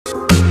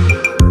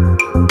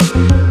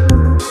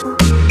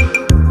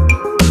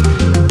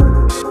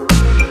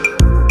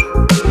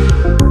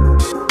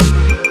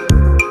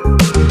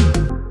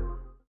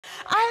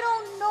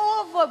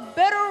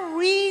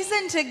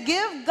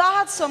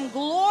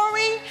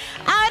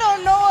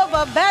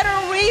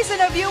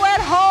reason of you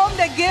at home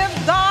to give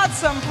God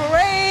some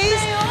praise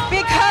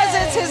because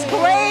it's His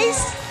grace,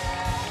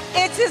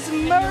 it's His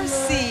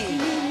mercy,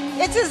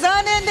 it's His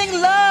unending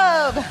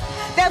love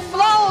that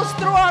flows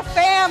through our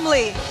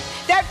family,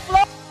 that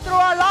flows through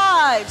our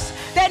lives,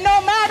 that no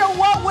matter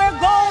what we're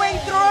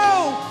going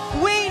through,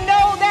 we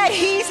know that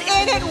He's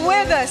in it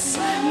with us.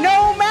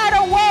 No matter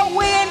what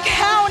we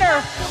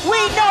encounter, we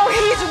know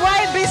He's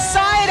right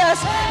beside us.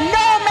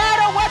 No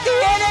matter what the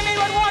enemy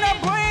would want to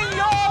bring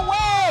your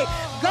way,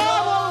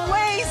 God will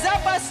raise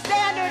up a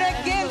standard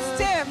against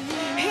him.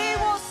 He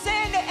will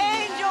send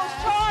angels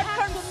charged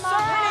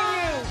concerning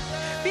you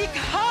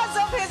because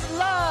of His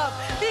love,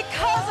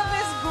 because of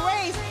His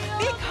grace,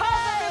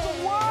 because of His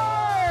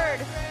word.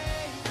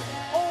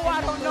 Oh,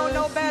 I don't know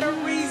no better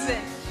reason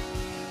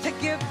to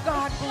give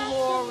God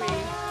glory.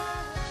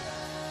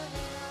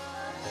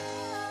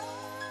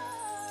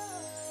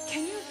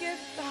 Can you give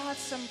God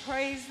some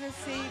praise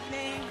this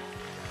evening?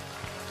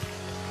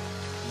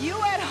 You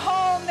at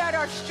home that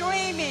are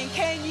streaming,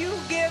 can you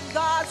give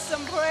God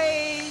some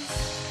praise?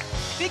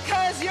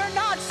 Because you're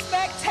not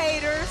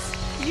spectators,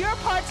 you're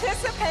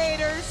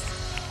participators.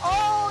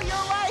 Oh,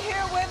 you're right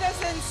here with us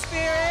in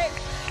spirit.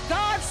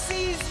 God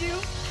sees you.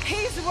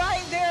 He's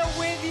right there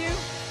with you.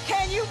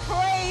 Can you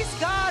praise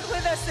God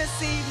with us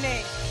this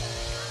evening?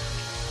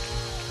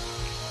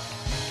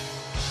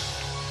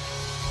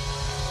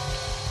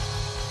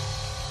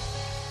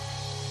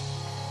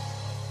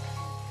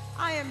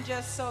 I am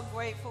just so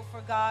grateful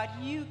for God.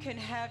 You can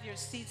have your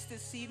seats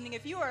this evening.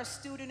 If you are a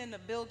student in the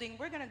building,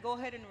 we're going to go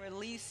ahead and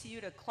release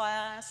you to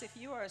class. If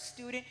you are a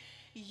student,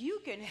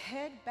 you can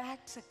head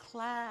back to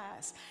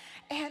class.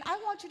 And I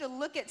want you to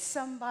look at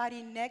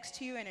somebody next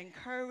to you and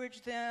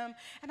encourage them.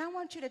 And I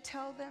want you to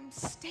tell them,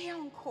 stay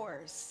on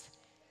course.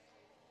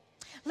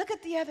 Look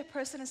at the other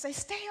person and say,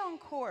 stay on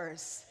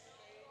course.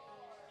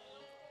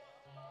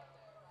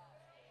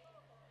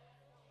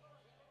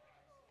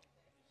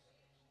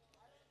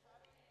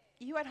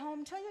 You at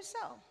home, tell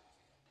yourself,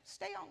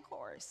 stay on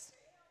course.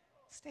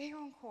 Stay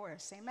on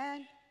course.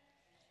 Amen.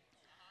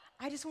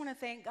 I just want to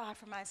thank God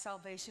for my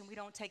salvation. We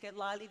don't take it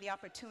lightly, the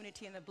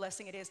opportunity and the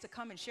blessing it is to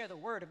come and share the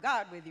word of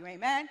God with you.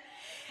 Amen.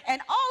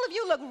 And all of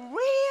you look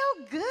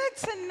real good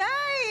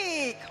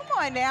tonight. Come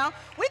on now.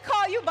 We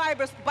call you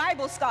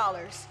Bible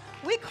scholars.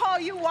 We call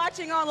you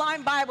watching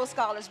online Bible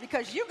scholars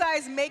because you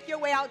guys make your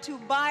way out to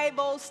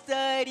Bible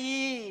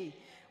study,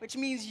 which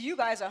means you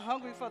guys are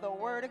hungry for the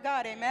word of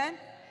God. Amen.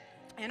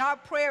 And our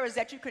prayer is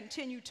that you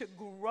continue to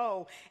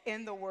grow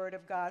in the word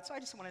of God. So I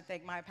just want to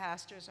thank my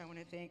pastors. I want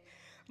to thank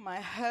my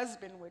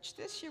husband, which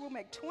this year will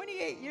make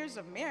 28 years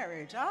of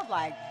marriage. I'm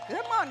like,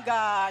 come on,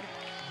 God.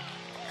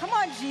 Come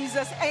on,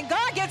 Jesus. And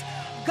God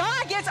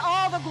gets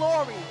all the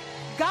glory.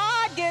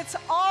 God gets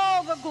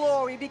all the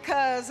glory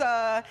because,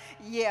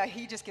 yeah,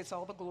 He just gets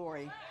all the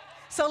glory.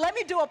 So let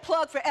me do a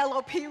plug for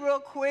LOP real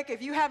quick.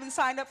 If you haven't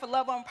signed up for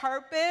Love on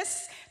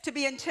Purpose to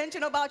be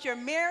intentional about your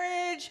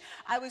marriage,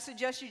 I would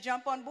suggest you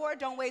jump on board.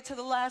 Don't wait till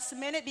the last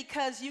minute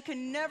because you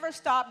can never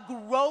stop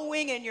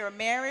growing in your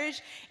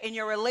marriage, in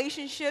your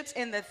relationships,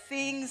 in the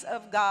things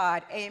of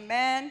God.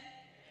 Amen.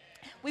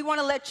 We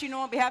want to let you know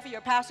on behalf of your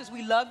pastors,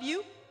 we love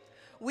you.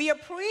 We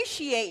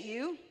appreciate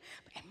you.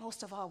 And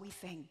most of all, we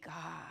thank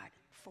God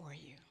for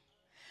you.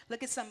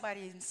 Look at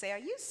somebody and say, are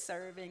you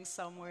serving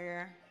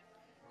somewhere?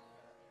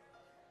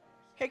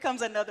 Here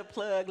comes another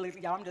plug.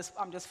 Y'all,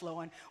 I'm just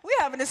flowing. We're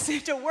having a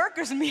essential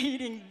workers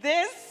meeting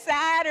this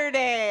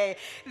Saturday.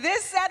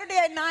 This Saturday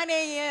at 9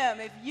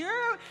 a.m. If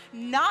you're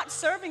not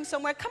serving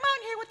somewhere, come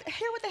out and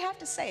hear what they have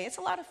to say. It's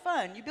a lot of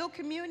fun. You build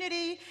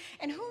community,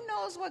 and who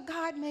knows what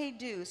God may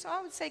do. So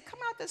I would say come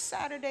out this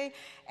Saturday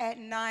at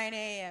 9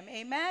 a.m.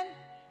 Amen?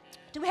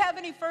 Do we have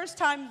any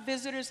first-time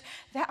visitors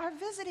that are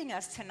visiting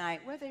us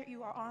tonight, whether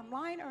you are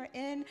online or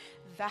in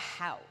the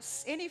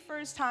house? Any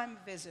first-time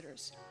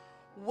visitors?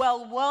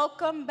 Well,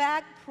 welcome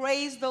back.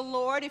 Praise the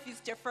Lord. If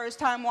it's your first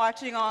time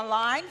watching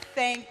online,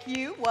 thank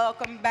you.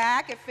 Welcome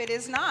back if it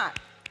is not.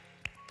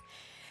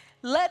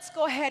 Let's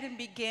go ahead and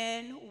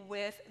begin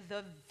with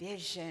the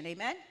vision.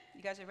 Amen?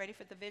 You guys are ready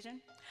for the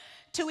vision?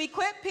 To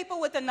equip people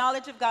with the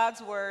knowledge of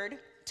God's word,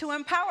 to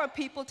empower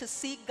people to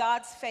seek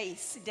God's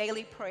face,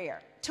 daily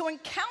prayer, to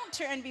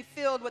encounter and be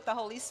filled with the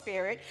Holy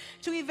Spirit,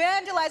 to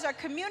evangelize our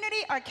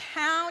community, our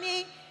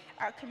county,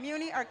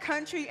 our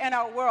country, and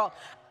our world.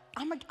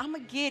 I'm gonna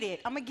get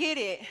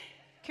it.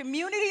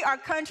 Community, our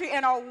country,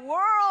 and our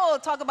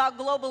world. Talk about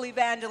global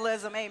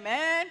evangelism,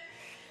 amen.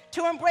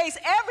 To embrace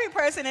every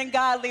person in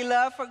godly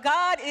love, for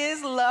God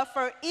is love,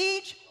 for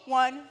each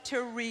one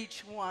to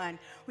reach one.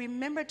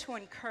 Remember to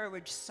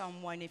encourage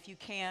someone if you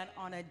can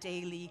on a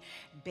daily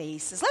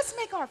basis. Let's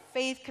make our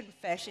faith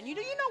confession. You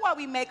know why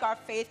we make our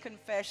faith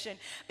confession?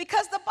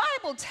 Because the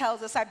Bible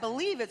tells us, I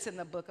believe it's in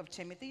the book of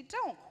Timothy,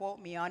 don't quote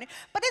me on it,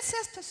 but it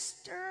says to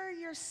stir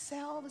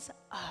yourselves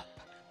up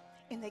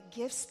in the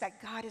gifts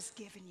that God has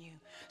given you.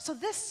 So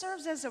this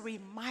serves as a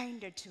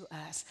reminder to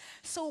us.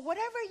 So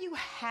whatever you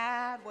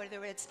have,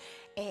 whether it's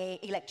an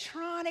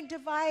electronic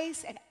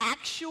device, an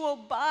actual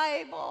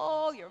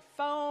Bible, your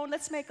phone,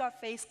 let's make our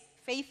faith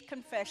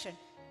confession.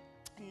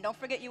 And don't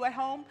forget, you at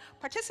home,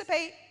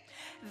 participate.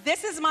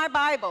 This is my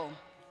Bible.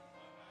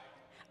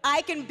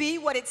 I can be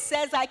what it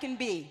says I can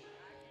be.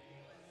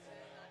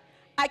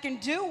 I can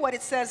do what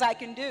it says I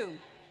can do.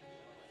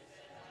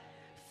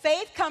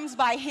 Faith comes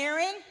by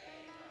hearing,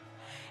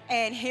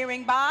 and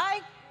hearing by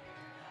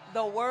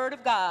the Word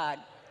of God.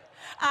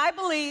 I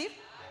believe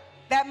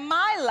that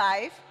my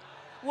life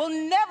will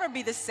never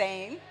be the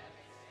same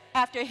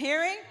after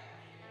hearing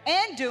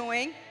and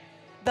doing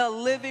the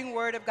living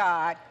Word of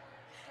God.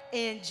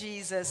 In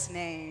Jesus'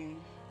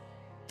 name.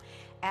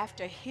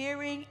 After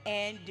hearing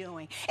and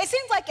doing. It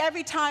seems like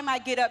every time I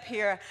get up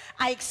here,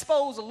 I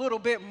expose a little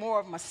bit more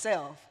of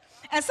myself.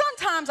 And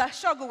sometimes I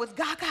struggle with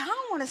God, I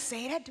don't want to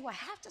say that. Do I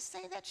have to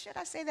say that? Should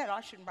I say that? Oh,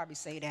 I shouldn't probably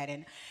say that.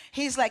 And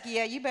he's like,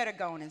 yeah, you better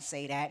go on and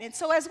say that. And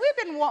so as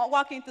we've been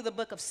walking through the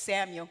book of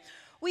Samuel,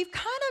 we've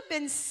kind of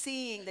been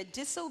seeing the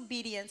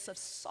disobedience of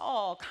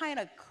Saul kind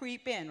of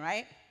creep in,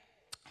 right?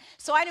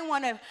 So I didn't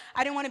want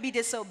to be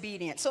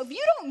disobedient. So if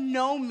you don't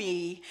know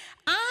me,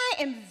 I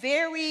am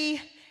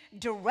very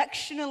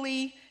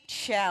directionally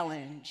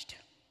challenged.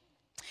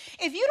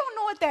 If you don't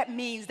know what that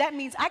means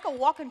I could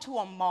walk into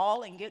a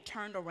mall and get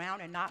turned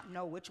around and not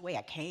know which way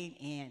I came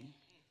in,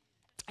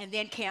 and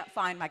then can't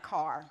find my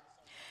car.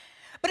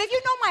 But if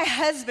you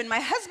know my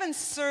husband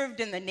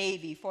served in the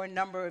Navy for a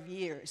number of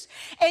years,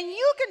 and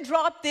you can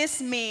drop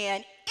this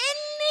man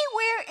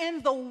anywhere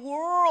in the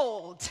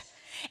world,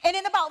 and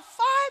in about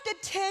 5 to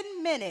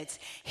 10 minutes,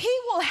 he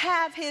will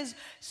have his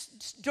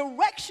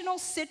directional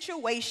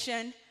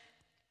situation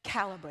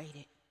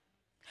calibrated.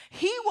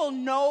 He will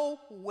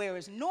know where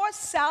is north,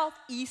 south,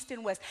 east,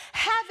 and west,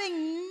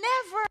 having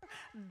never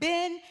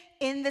been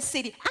in the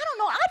city. I don't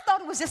know, I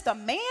thought it was just a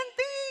man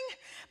thing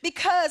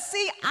because,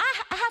 see,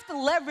 I have to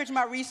leverage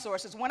my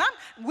resources. When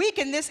I'm weak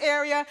in this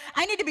area,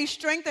 I need to be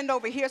strengthened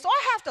over here, so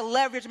I have to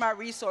leverage my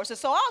resources.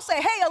 So I'll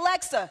say, hey,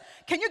 Alexa,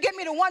 can you get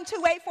me to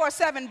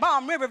 12847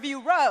 Balm Riverview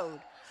Road?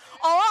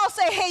 Or I'll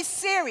say, hey,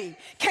 Siri,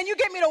 can you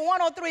get me to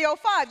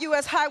 10305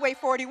 US Highway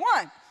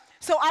 41?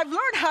 So I've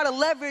learned how to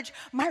leverage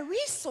my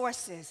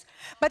resources.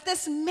 But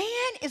this man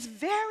is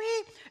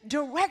very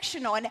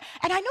directional. And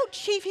I know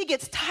Chief, he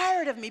gets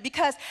tired of me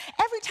because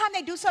every time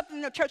they do something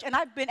in the church, and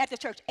I've been at the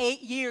church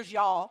 8 years,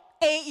 y'all,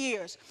 8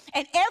 years.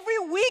 And every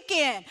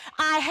weekend,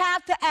 I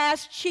have to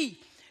ask Chief,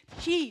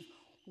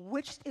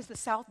 which is the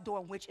south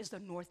door and which is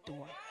the north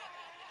door?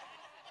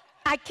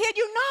 I kid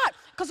you not,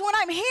 because when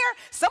I'm here,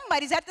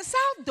 somebody's at the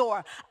south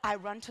door. I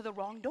run to the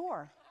wrong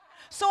door.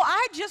 So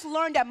I just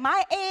learned at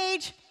my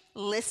age,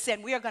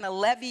 listen, we are going to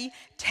levy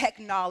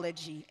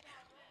technology.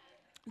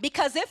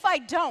 Because if I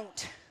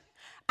don't,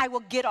 I will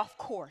get off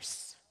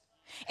course.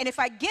 And if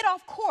I get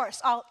off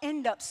course, I'll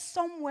end up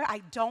somewhere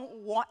I don't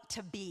want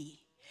to be.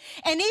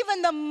 And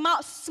even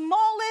the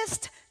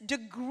smallest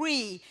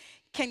degree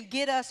can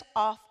get us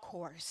off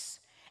course.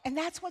 And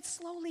that's what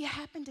slowly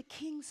happened to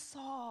King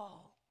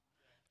Saul.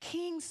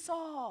 King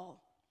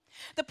Saul.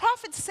 The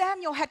prophet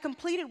Samuel had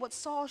completed what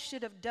Saul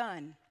should have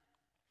done,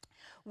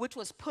 which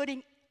was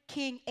putting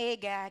King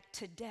Agag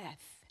to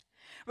death.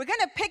 We're going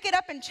to pick it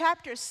up in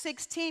chapter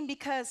 16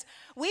 because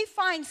we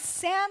find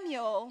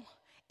Samuel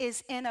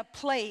is in a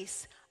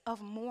place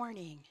of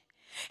mourning.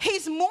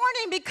 He's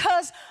mourning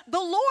because the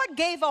Lord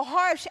gave a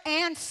harsh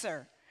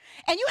answer.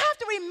 And you have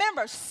to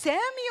remember,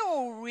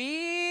 Samuel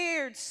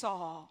reared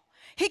Saul.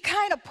 He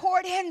kind of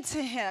poured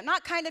into him.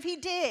 Not kind of, he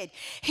did.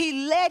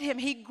 He led him.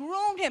 He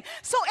groomed him.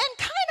 So in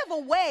kind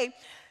of a way,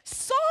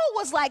 Saul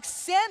was like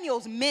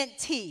Samuel's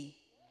mentee,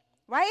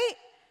 right?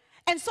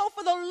 And so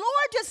for the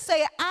Lord to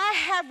say, I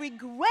have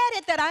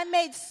regretted that I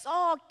made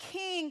Saul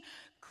king,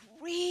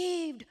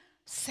 grieved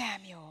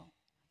Samuel.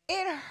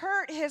 It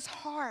hurt his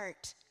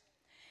heart.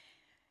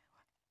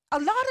 A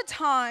lot of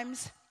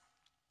times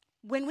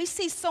when we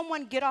see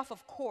someone get off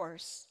of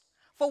course,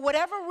 for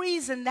whatever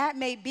reason that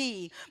may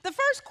be, the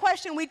first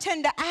question we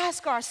tend to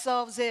ask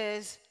ourselves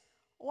is,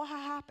 what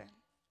happened?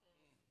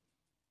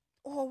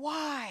 Or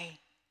why?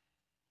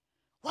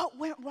 What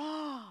went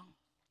wrong?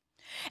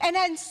 And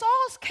in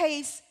Saul's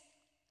case,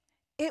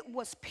 it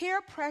was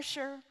peer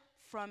pressure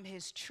from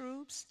his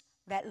troops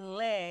that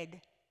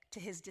led to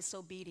his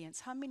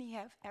disobedience. How many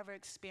have ever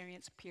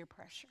experienced peer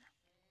pressure?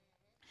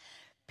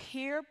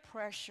 Peer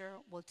pressure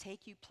will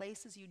take you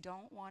places you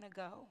don't want to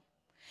go.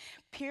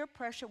 Peer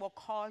pressure will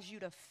cause you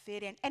to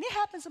fit in. And it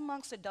happens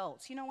amongst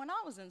adults. You know, when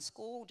I was in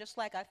school, just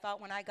like I thought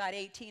when I got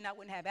 18 I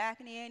wouldn't have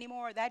acne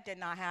anymore, that did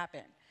not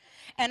happen.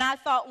 And I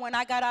thought when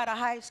I got out of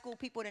high school,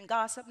 people didn't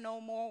gossip no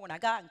more. When I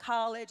got in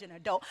college and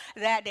adult,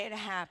 that didn't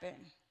happen.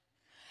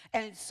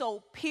 And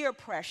so peer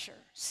pressure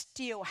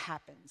still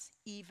happens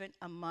even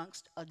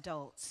amongst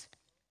adults.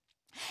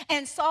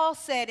 And Saul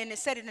said, and it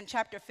said it in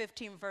chapter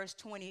 15, verse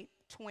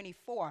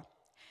 24.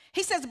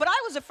 He says, but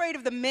I was afraid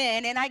of the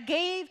men, and I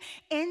gave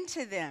in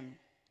to them.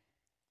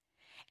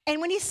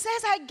 And when he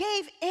says I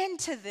gave in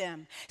to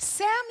them,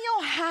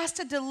 Samuel has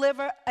to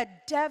deliver a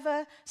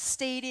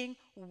devastating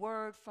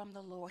word from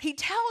the Lord. He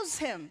tells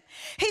him,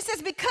 he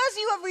says, because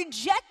you have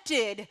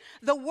rejected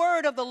the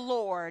word of the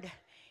Lord,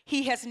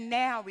 he has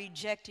now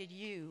rejected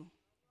you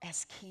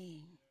as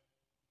king.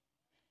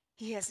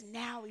 He has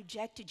now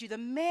rejected you. The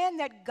man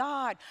that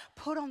God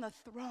put on the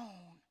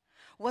throne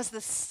was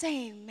the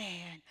same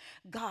man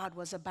God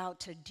was about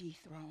to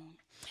dethrone.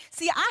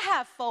 See, I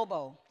have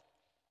FOBO.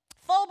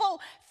 FOBO,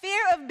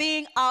 fear of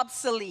being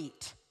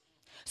obsolete.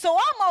 So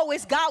I'm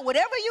always, God,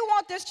 whatever you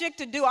want this chick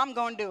to do, I'm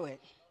going to do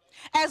it.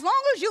 As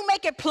long as you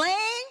make it plain,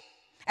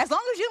 as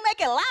long as you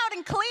make it loud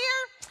and clear,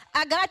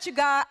 I got you,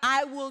 God,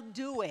 I will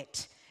do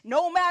it.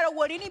 No matter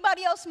what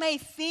anybody else may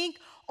think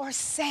or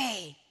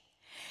say.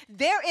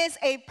 There is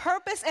a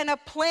purpose and a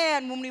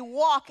plan when we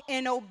walk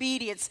in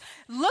obedience.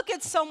 Look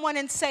at someone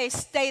and say,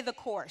 stay the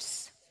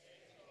course.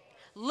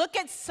 Look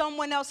at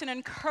someone else and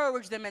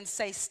encourage them and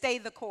say, stay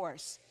the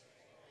course.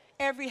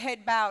 Every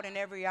head bowed and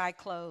every eye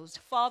closed.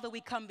 Father, we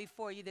come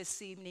before you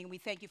this evening. We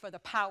thank you for the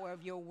power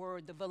of your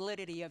word, the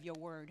validity of your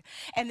word.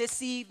 And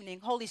this evening,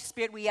 Holy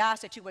Spirit, we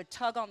ask that you would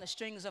tug on the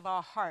strings of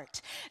our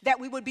heart,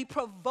 that we would be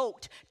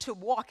provoked to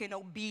walk in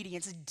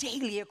obedience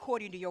daily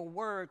according to your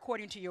word,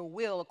 according to your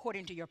will,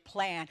 according to your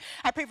plan.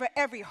 I pray for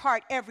every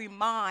heart, every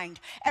mind,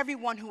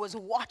 everyone who is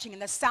watching in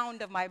the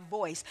sound of my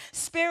voice.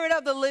 Spirit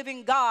of the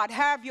living God,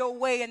 have your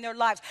way in their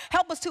lives.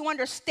 Help us to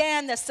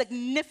understand the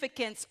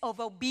significance of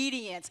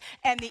obedience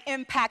and the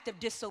impact of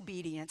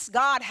disobedience.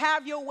 God,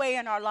 have your way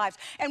in our lives,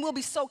 and we'll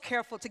be so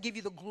careful to give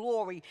you the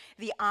glory,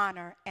 the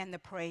honor, and the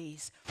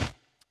praise.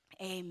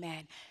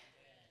 Amen.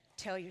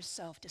 Tell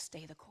yourself to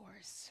stay the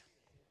course.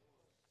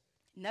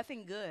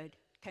 Nothing good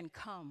can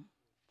come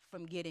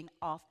from getting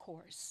off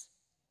course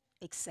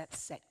except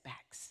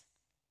setbacks.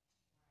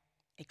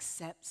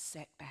 Except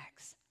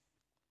setbacks.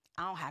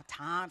 I don't have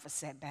time for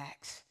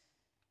setbacks.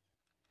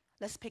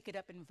 Let's pick it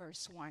up in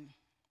verse 1.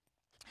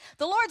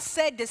 The Lord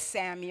said to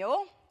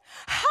Samuel,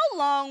 how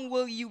long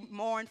will you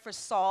mourn for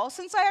Saul,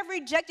 since I have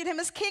rejected him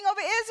as king over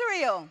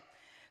Israel?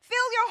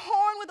 Fill your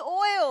horn with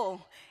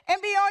oil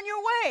and be on your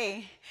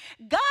way.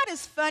 God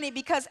is funny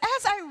because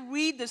as I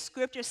read the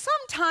scripture,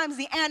 sometimes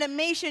the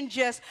animation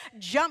just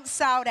jumps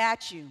out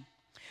at you.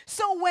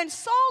 So when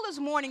Saul is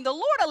mourning, the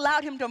Lord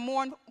allowed him to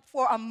mourn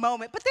for a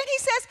moment. But then he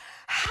says,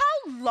 how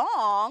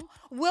long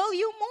will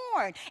you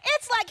mourn?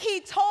 It's like he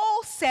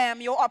told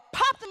Samuel or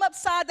popped him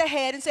upside the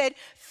head and said,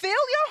 fill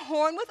your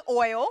horn with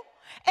oil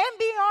and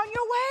be on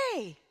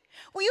your way.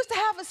 We used to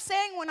have a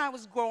saying when I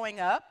was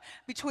growing up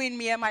between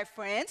me and my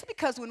friends,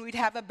 because when we'd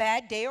have a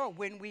bad day or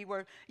when we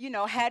were,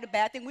 had a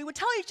bad thing, we would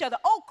tell each other,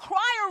 oh,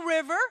 cry a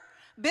river,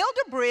 build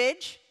a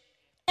bridge,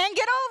 and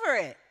get over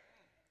it.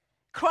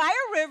 Cry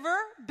a river,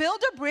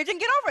 build a bridge, and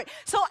get over it.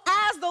 So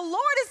as the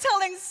Lord is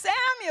telling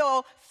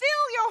Samuel,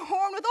 fill your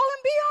horn with oil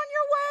and be on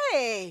your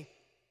way.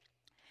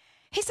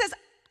 He says,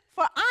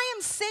 for I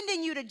am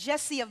sending you to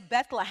Jesse of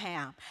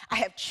Bethlehem. I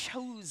have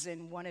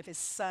chosen one of his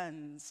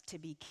sons to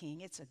be king.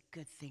 It's a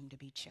good thing to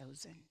be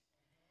chosen.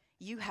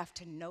 You have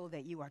to know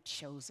that you are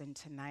chosen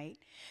tonight.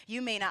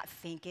 You may not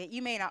think it,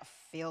 you may not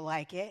feel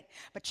like it,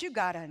 but you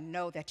got to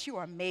know that you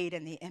are made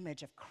in the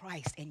image of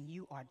Christ and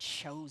you are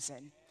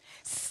chosen.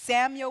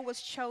 Samuel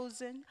was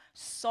chosen,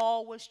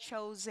 Saul was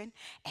chosen,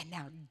 and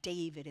now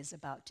David is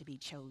about to be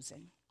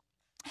chosen.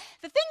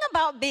 The thing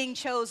about being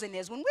chosen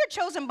is when we're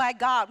chosen by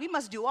God, we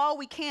must do all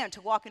we can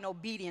to walk in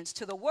obedience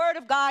to the word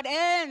of God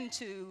and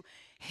to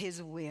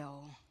his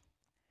will.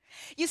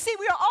 You see,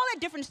 we are all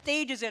at different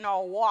stages in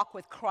our walk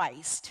with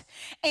Christ.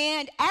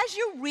 And as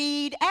you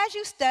read, as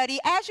you study,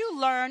 as you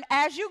learn,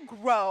 as you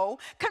grow,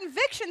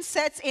 conviction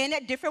sets in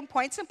at different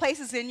points and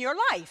places in your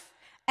life.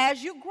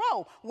 As you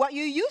grow, what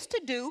you used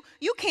to do,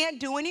 you can't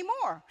do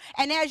anymore.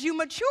 And as you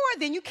mature,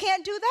 then you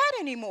can't do that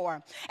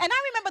anymore. And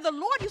I remember the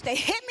Lord used to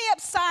hit me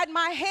upside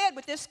my head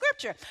with this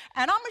scripture,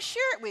 and I'm going to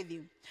share it with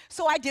you.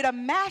 So I did a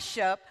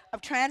mashup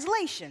of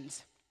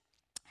translations.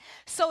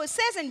 So it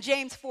says in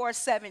James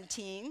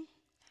 4:17,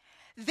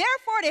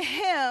 therefore to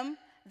him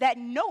that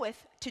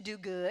knoweth to do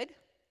good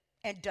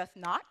and doth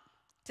not,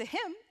 to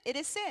him it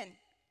is sin.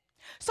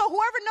 So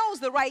whoever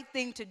knows the right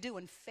thing to do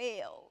and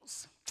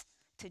fails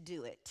to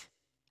do it,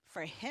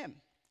 for him,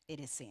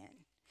 it is sin.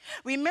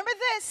 Remember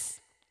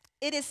this,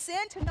 it is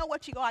sin to know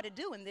what you ought to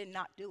do and then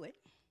not do it.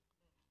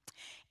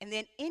 And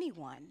then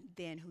anyone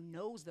then who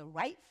knows the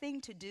right thing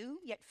to do,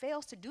 yet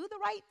fails to do the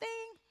right thing,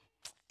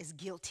 is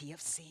guilty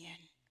of sin.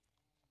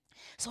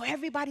 So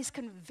everybody's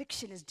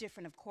conviction is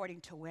different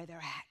according to where they're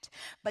at.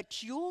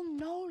 But you'll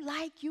know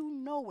like you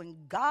know when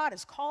God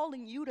is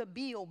calling you to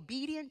be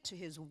obedient to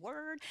his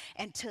word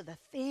and to the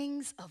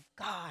things of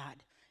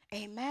God.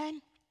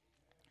 Amen.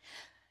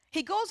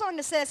 He goes on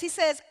to he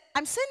says,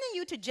 I'm sending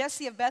you to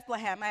Jesse of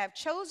Bethlehem. I have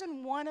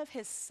chosen one of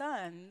his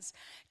sons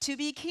to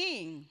be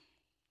king.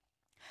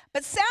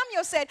 But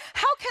Samuel said,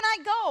 how can I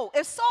go?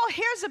 If Saul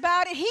hears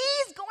about it,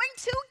 he's going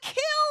to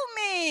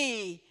kill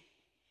me.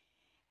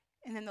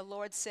 And then the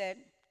Lord said,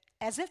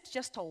 as if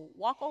just to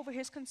walk over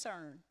his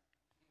concern,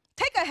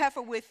 take a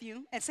heifer with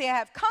you and say, I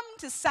have come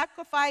to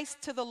sacrifice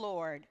to the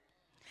Lord.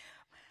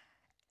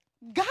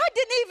 God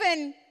didn't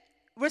even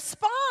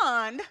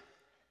respond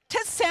to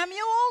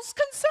Samuel's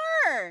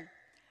concern.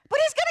 But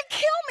he's going to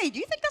kill me. Do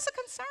you think that's a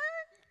concern?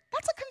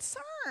 That's a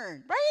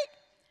concern, right?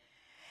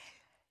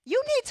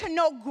 You need to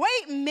know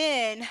great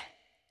men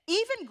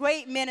Even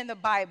great men in the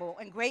Bible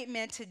and great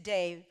men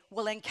today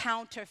will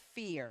encounter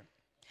fear.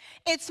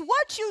 It's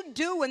what you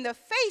do in the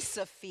face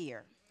of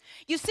fear.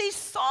 You see,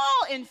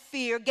 Saul in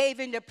fear gave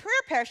in to peer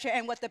pressure,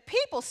 and what the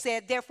people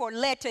said therefore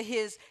led to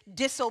his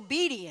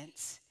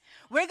disobedience.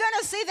 We're going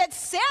to see that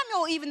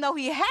Samuel, even though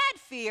he had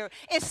fear,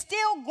 is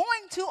still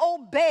going to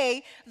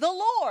obey the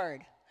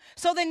Lord.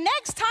 So the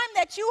next time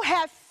that you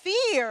have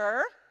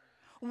fear,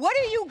 what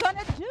are you going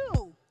to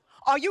do?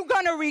 Are you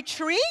going to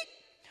retreat?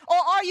 Or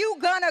are you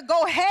going to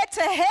go head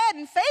to head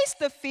and face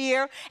the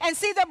fear and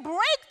see the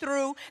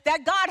breakthrough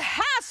that God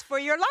has for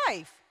your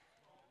life?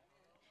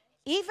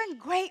 Even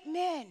great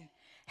men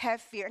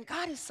have fear. And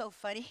God is so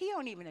funny. He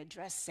don't even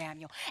address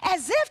Samuel.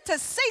 As if to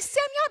say,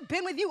 Samuel, I've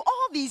been with you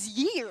all these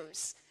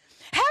years.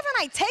 Haven't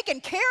I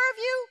taken care of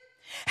you?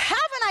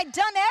 Haven't I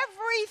done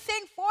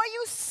everything for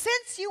you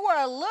since you were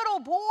a little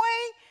boy?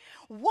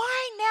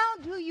 Why now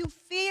do you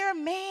fear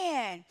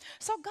man?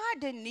 So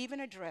God didn't even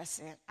address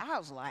it. I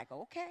was like,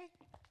 okay.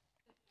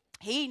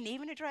 He didn't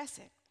even address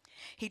it.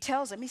 He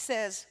tells him, he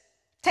says,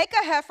 take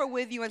a heifer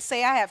with you and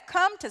say, I have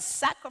come to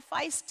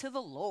sacrifice to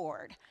the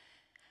Lord.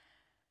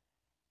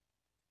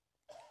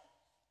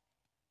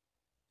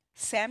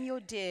 Samuel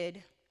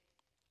did.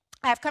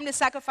 I have come to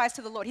sacrifice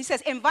to the Lord. He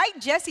says,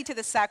 invite Jesse to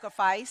the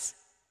sacrifice,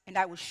 and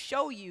I will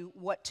show you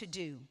what to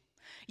do.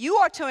 You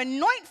are to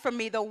anoint for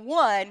me the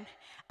one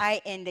I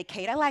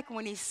indicate. I like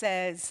when he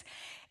says,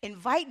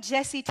 invite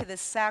Jesse to the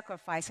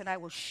sacrifice, and I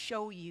will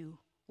show you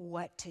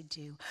what to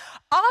do.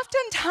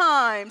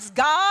 Oftentimes,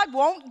 God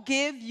won't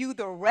give you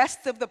the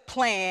rest of the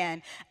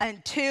plan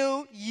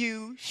until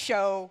you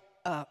show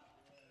up.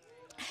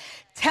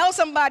 Tell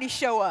somebody,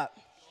 show up.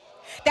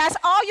 That's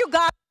all you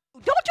got.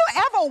 Don't you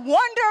ever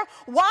wonder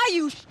why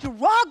you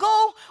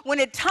struggle when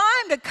it's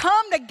time to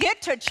come to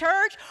get to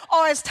church,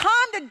 or it's time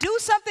to do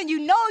something you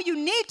know you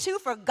need to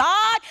for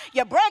God?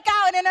 You break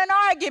out in an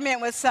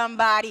argument with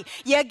somebody.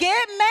 You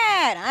get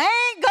mad. I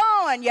ain't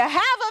going. You have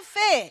a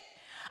fit.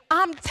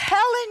 I'm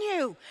telling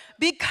you,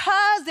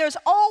 because there's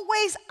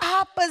always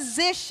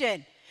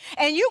opposition.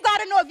 And you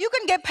got to know, if you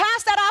can get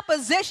past that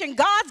opposition,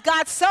 God's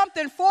got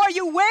something for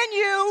you when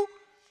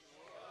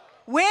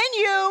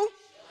you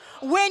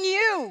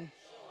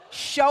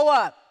show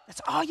up.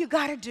 That's all you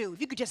got to do. If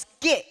you could just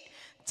get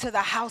to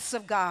the house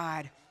of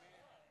God.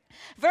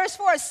 Verse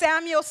 4,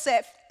 Samuel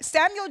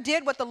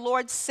did what the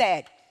Lord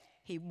said.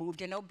 He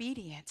moved in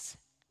obedience.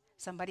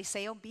 Somebody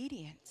say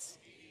obedience.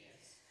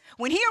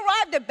 When he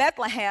arrived at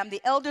Bethlehem,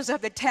 the elders of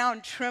the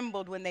town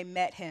trembled when they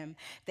met him.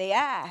 They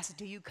asked,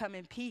 do you come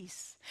in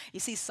peace? You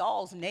see,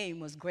 Saul's name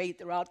was great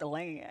throughout the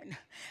land.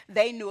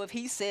 They knew if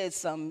he said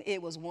something,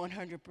 it was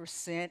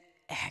 100%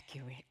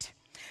 accurate.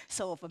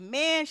 So if a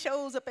man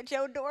shows up at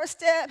your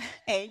doorstep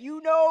and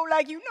you'd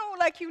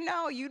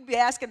be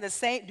asking the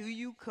same, do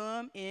you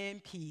come in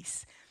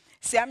peace?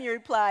 Samuel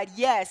replied,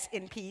 yes,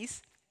 in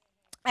peace.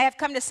 I have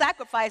come to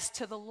sacrifice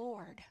to the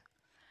Lord.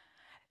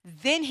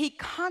 Then he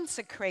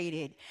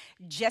consecrated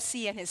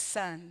Jesse and his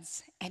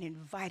sons and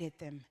invited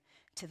them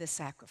to the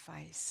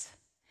sacrifice.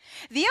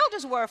 The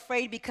elders were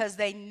afraid because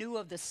they knew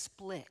of the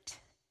split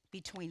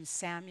between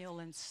Samuel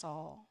and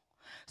Saul.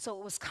 So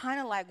it was kind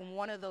of like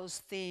one of those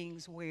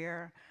things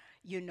where,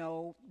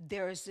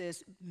 there's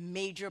this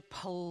major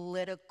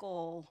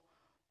political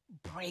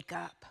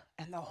breakup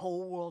and the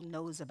whole world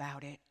knows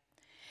about it.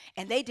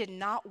 And they did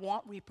not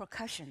want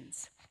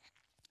repercussions.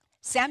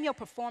 Samuel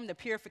performed the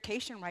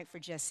purification rite for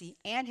Jesse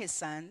and his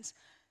sons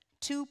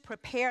to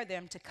prepare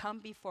them to come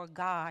before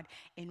God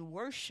in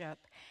worship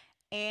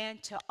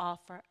and to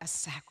offer a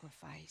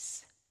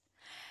sacrifice.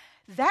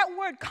 That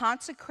word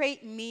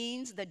consecrate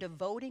means the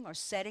devoting or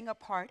setting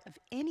apart of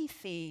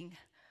anything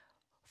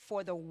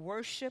for the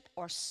worship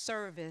or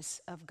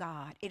service of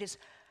God. It is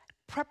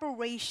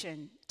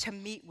preparation to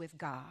meet with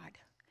God.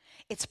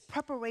 It's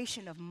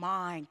preparation of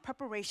mind,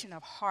 preparation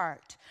of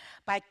heart,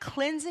 by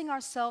cleansing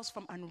ourselves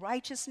from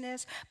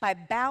unrighteousness, by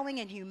bowing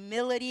in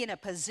humility in a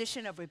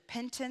position of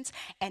repentance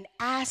and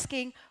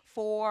asking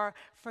for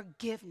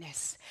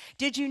forgiveness.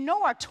 Did you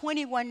know our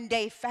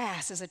 21-day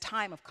fast is a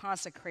time of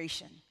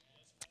consecration?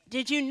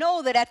 Did you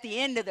know that at the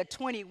end of the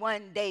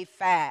 21-day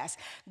fast,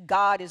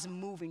 God is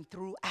moving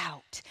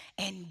throughout,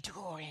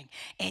 enduring,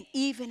 and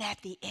even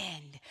at the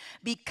end,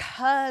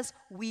 because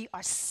we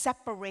are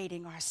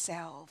separating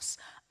ourselves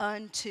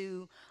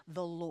unto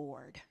the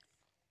Lord.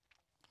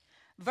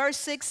 Verse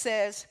 6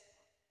 says,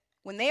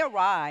 when they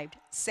arrived,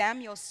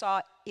 Samuel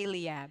saw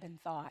Eliab and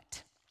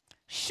thought,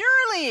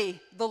 surely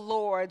the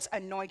Lord's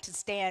anointed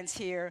stands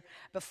here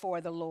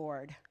before the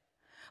Lord.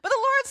 But the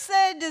Lord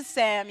said to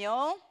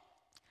Samuel,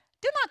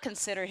 do not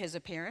consider his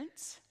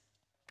appearance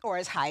or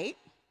his height,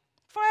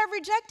 for I have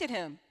rejected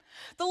him.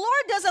 The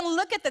Lord doesn't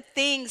look at the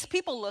things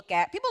people look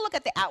at. People look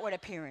at the outward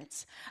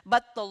appearance,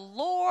 but the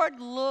Lord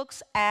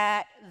looks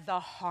at the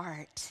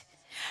heart.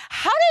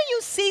 How do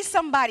you see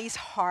somebody's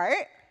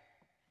heart?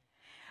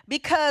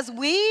 Because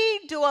we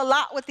do a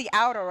lot with the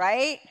outer,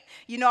 right?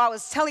 You know, I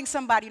was telling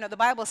somebody, the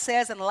Bible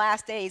says in the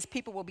last days,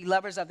 people will be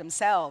lovers of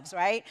themselves,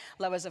 right?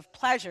 Lovers of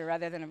pleasure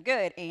rather than of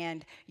good.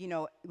 And,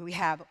 we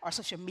have our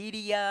social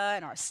media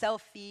and our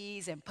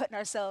selfies and putting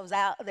ourselves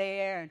out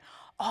there and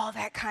all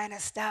that kind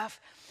of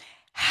stuff.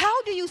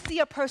 How do you see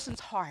a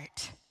person's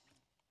heart?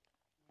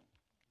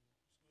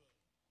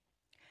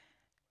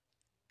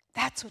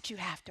 That's what you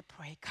have to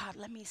pray. God,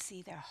 let me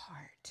see their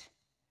heart.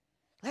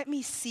 Let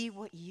me see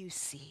what you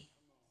see.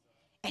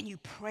 And you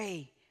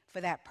pray for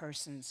that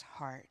person's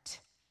heart.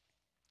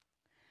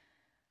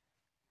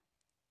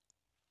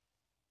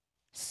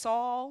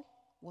 Saul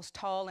was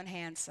tall and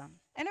handsome,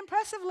 an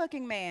impressive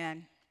looking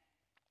man.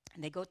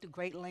 And they go through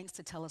great lengths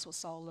to tell us what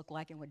Saul looked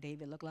like and what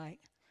David looked like.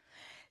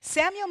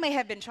 Samuel may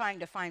have been trying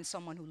to find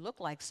someone who looked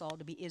like Saul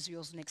to be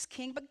Israel's next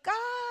king, but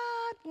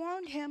God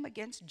warned him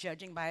against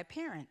judging by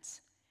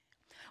appearance.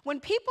 When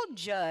people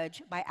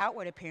judge by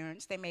outward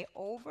appearance, they may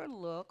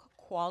overlook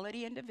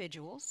quality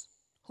individuals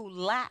who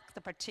lack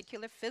the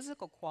particular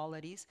physical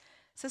qualities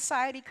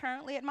society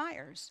currently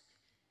admires.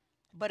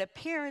 But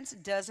appearance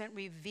doesn't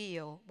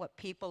reveal what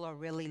people are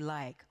really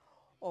like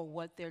or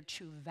what their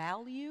true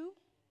value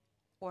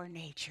or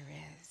nature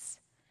is.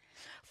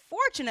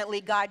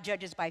 Fortunately, God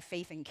judges by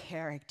faith and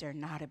character,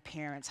 not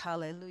appearance.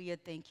 Hallelujah.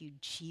 Thank you,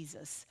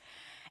 Jesus.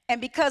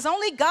 And because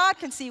only God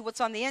can see what's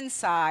on the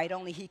inside,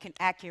 only He can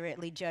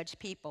accurately judge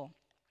people.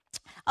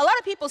 A lot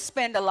of people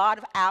spend a lot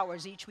of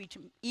hours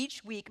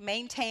each week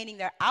maintaining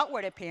their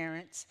outward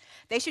appearance.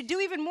 They should do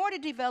even more to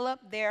develop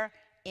their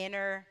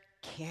inner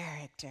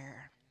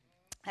character.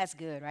 That's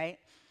good, right?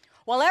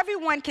 While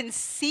everyone can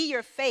see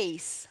your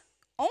face,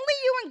 only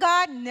you and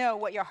God know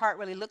what your heart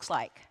really looks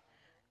like.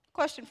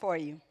 Question for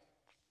you.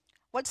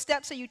 What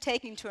steps are you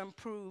taking to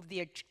improve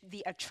the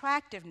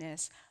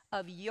attractiveness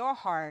of your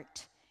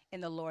heart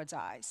in the Lord's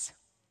eyes?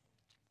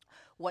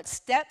 What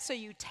steps are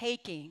you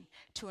taking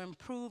to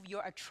improve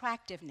your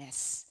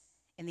attractiveness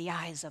in the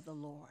eyes of the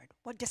Lord?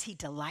 What does He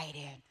delight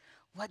in?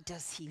 What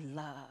does He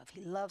love?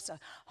 He loves a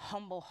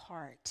humble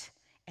heart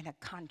and a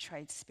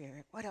contrite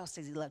spirit. What else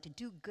does He love? To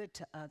do good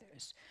to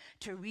others,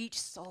 to reach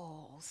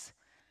souls.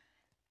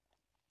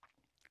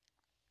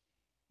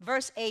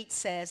 Verse 8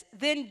 says,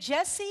 Then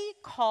Jesse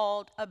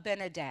called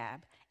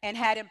Abinadab and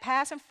had him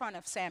pass in front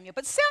of Samuel.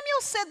 But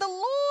Samuel said, The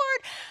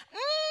Lord,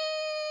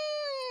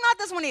 not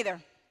this one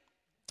either.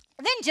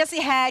 Then Jesse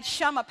had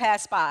Shammah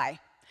pass by.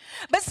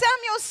 But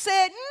Samuel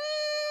said,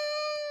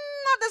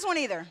 not this one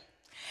either.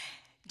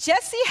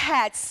 Jesse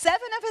had 7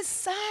 of his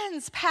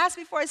sons pass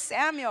before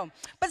Samuel.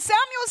 But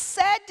Samuel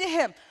said to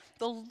him,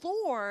 The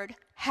Lord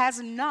has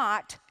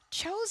not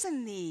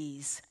chosen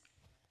these.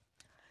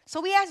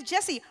 So he asked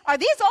Jesse, Are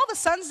these all the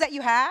sons that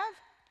you have?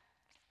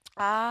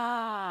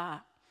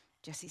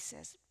 Jesse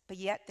says, But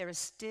yet there is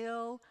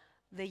still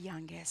the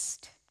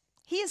youngest.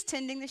 He is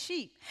tending the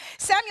sheep.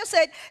 Samuel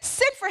said,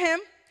 Send for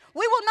him.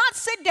 We will not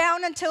sit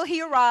down until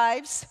he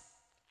arrives.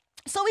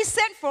 So he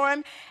sent for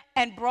him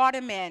and brought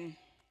him in.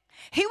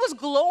 He was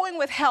glowing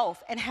with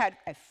health and had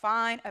a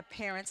fine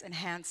appearance and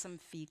handsome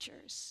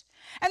features.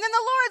 And then the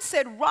Lord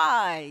said,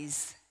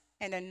 Rise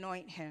and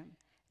anoint him.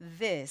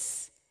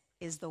 This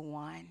is the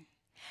one.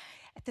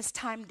 At this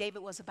time,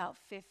 David was about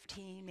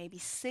 15, maybe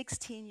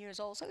 16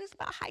 years old. So he's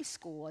about high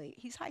school.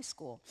 He's high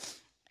school.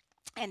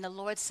 And the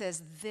Lord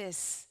says,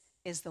 This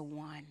is the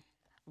one.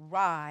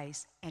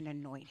 Rise and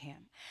anoint him.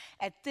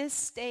 At this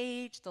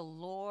stage, the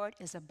Lord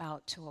is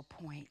about to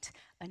appoint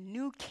a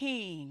new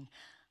king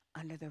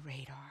under the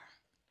radar.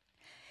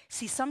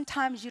 See,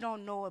 sometimes you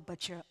don't know it,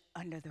 but you're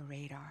under the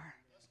radar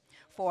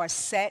for a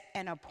set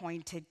and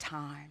appointed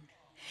time.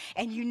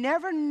 And you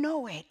never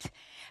know it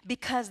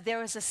because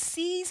there is a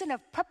season of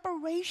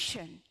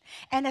preparation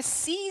and a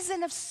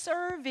season of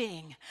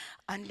serving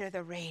under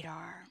the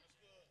radar.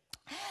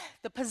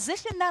 The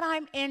position that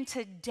I'm in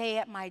today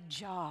at my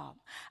job,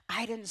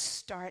 I didn't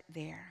start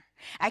there.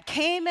 I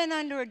came in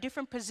under a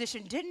different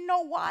position, didn't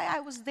know why I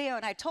was there,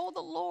 and I told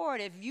the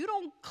Lord, if you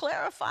don't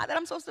clarify that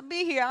I'm supposed to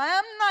be here, I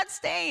am not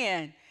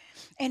staying.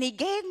 And He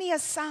gave me a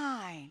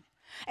sign.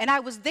 And I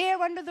was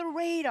there under the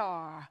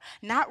radar,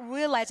 not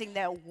realizing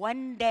that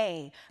one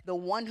day the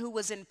one who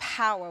was in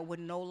power would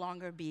no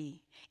longer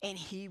be, and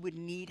he would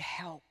need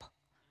help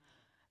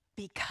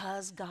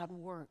because God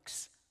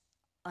works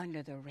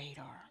under the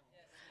radar.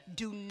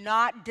 Do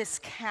not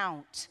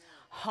discount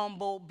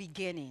humble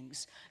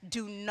beginnings.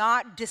 Do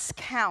not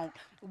discount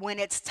when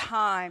it's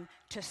time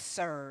to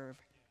serve.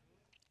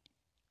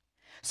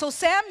 So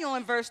Samuel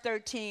in verse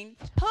 13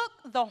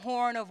 took the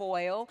horn of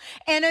oil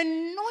and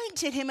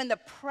anointed him in the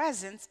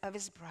presence of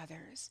his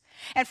brothers.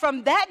 And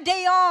from that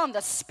day on,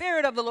 the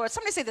Spirit of the Lord,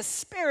 somebody say the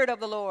Spirit of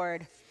the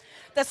Lord.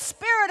 The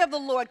Spirit of the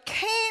Lord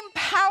came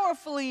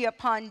powerfully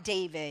upon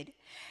David.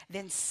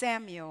 Then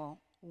Samuel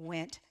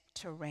went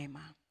to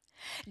Ramah.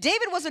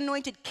 David was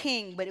anointed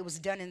king, but it was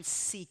done in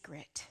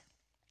secret.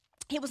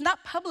 He was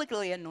not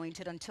publicly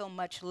anointed until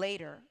much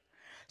later.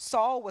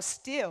 Saul was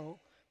still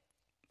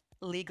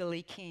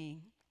legally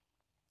king,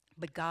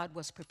 but God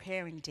was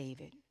preparing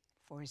David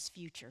for his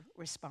future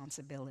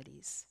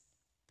responsibilities.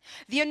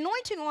 The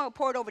anointing oil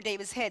poured over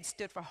David's head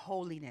stood for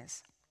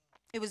holiness.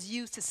 It was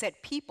used to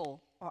set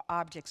people or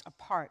objects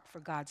apart for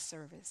God's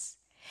service.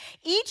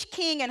 Each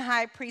king and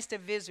high priest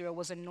of Israel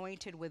was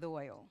anointed with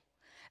oil.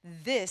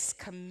 This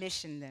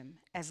commissioned them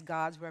as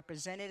God's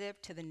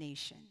representative to the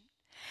nation.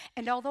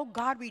 And although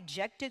God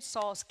rejected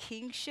Saul's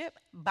kingship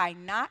by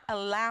not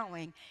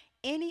allowing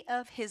any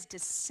of his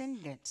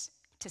descendants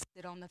to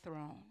sit on the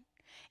throne,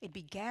 it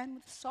began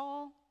with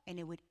Saul and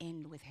it would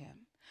end with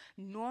him.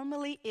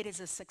 Normally, it is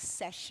a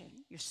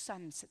succession. Your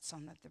son sits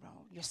on the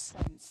throne, your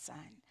son's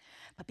son.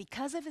 But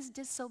because of his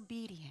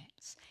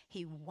disobedience,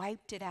 he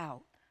wiped it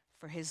out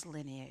for his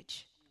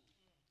lineage.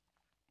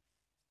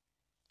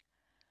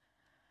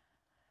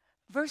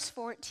 Verse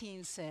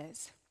 14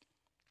 says,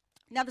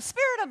 "Now the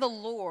Spirit of the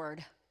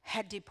Lord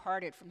had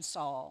departed from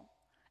Saul,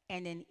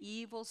 and an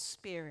evil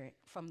spirit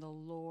from the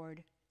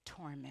Lord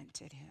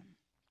tormented him."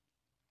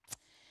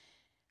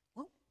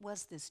 What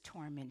was this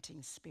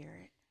tormenting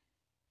spirit?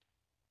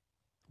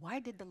 Why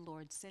did the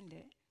Lord send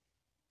it?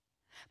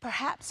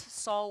 Perhaps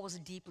Saul was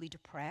deeply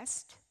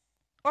depressed,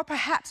 or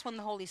perhaps when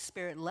the Holy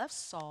Spirit left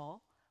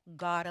Saul,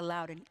 God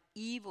allowed an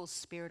evil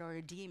spirit or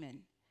a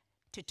demon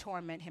to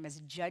torment him as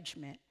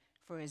judgment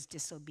for his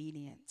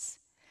disobedience.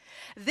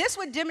 This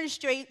would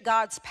demonstrate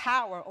God's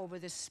power over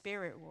the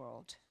spirit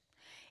world.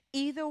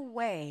 Either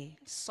way,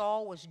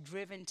 Saul was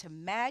driven to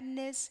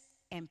madness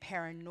and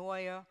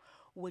paranoia,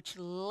 which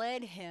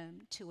led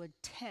him to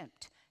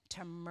attempt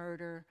to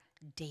murder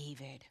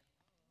David.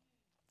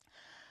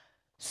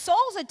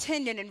 Saul's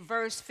attendant in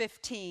verse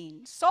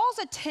 15, Saul's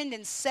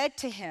attendant said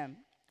to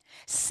him,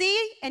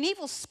 "See, an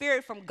evil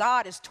spirit from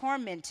God is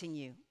tormenting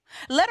you.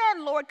 Let our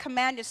Lord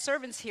command his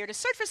servants here to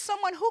search for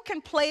someone who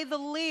can play the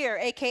lyre,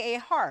 aka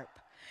harp.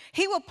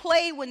 He will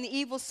play when the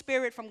evil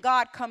spirit from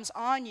God comes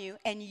on you,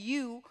 and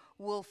you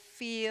will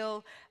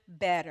feel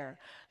better."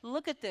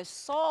 Look at this.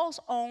 Saul's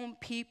own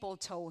people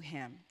told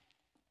him.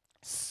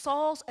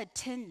 Saul's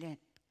attendant,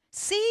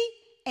 "See,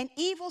 an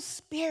evil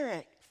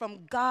spirit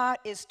from God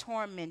is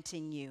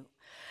tormenting you.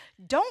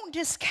 Don't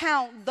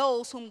discount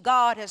those whom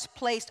God has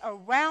placed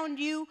around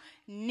you,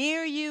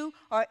 near you,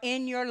 or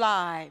in your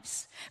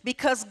lives,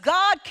 because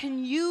God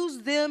can use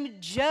them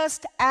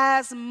just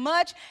as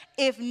much,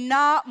 if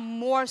not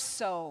more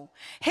so."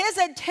 His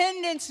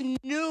attendants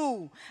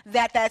knew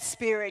that that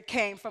spirit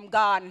came from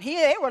God, and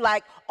they were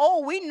like, "Oh,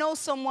 we know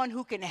someone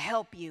who can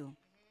help you."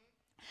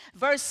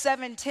 Verse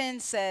 7:10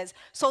 says,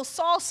 "So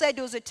Saul said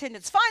to his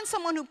attendants, 'Find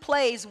someone who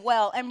plays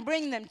well and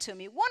bring them to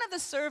me.' One of the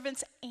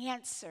servants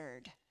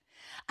answered,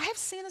 'I have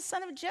seen a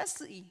son of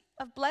Jesse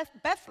of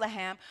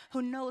Bethlehem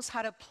who knows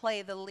how to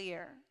play the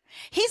lyre.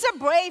 He's a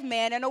brave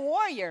man and a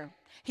warrior.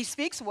 He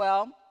speaks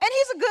well, and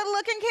he's a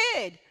good-looking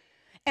kid.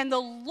 And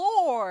the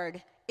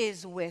Lord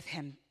is with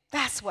him.'"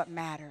 That's what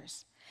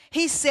matters.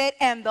 He said,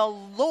 "And the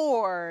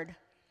Lord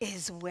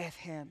is with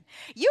him."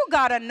 You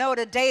got to know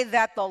today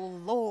that the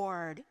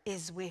Lord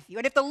is with you.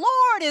 And if the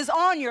Lord is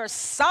on your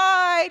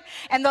side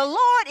and the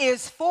Lord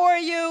is for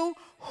you,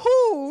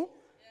 who?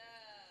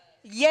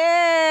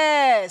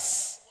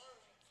 Yes.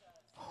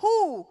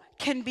 Who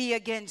can be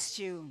against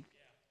you?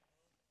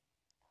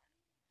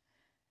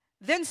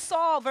 Then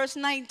Saul, verse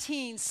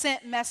 19,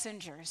 sent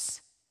messengers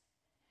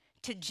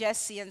to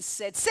Jesse and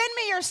said, "Send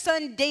me your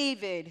son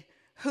David,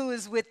 who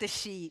is with the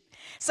sheep."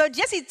 So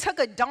Jesse took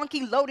a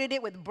donkey, loaded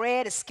it with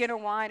bread, a skin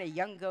of wine, a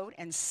young goat,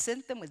 and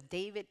sent them with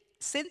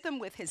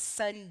his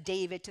son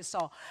David to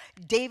Saul.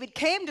 David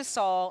came to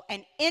Saul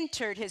and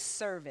entered his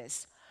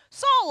service.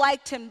 Saul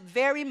liked him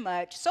very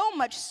much, so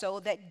much so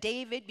that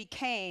David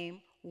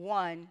became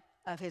one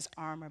of his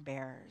armor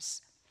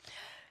bearers.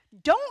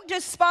 Don't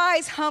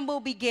despise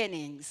humble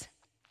beginnings.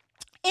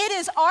 It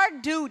is our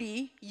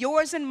duty,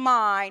 yours and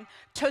mine,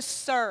 to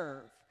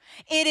serve.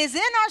 It is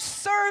in our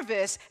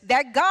service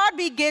that God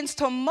begins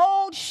to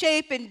mold,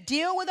 shape, and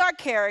deal with our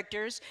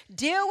characters,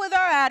 deal with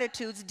our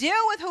attitudes,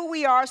 deal with who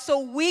we are so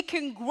we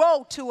can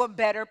grow to a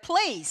better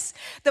place.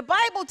 The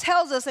Bible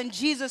tells us, and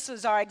Jesus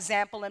is our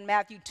example in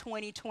Matthew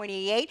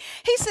 20:28,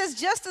 he says,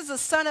 "Just as the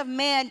Son of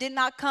Man did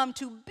not come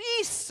to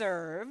be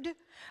served,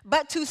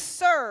 but to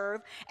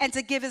serve and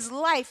to give his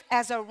life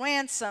as a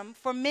ransom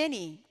for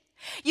many."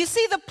 You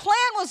see, the plan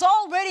was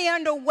already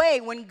underway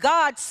when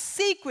God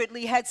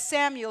secretly had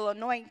Samuel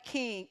anoint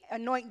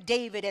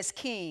David as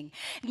king.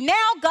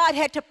 Now God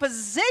had to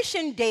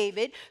position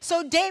David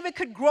so David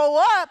could grow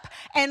up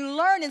and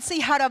learn and see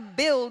how to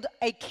build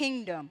a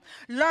kingdom,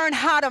 learn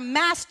how to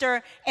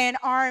master an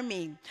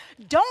army.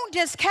 Don't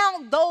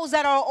discount those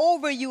that are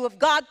over you if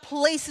God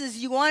places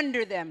you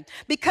under them,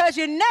 because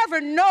you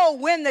never know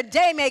when the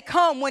day may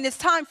come when it's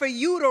time for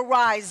you to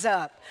rise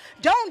up.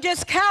 Don't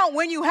discount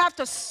when you have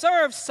to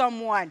serve someone,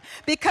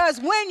 because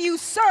when you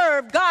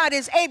serve, God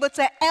is able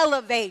to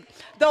elevate.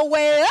 The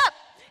way up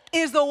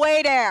is the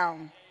way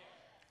down.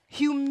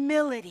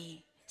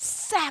 Humility,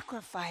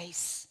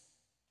 sacrifice,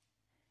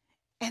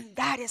 and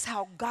that is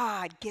how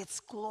God gets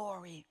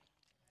glory.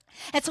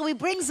 And so he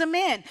brings them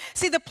in.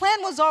 See, the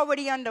plan was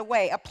already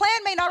underway. A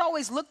plan may not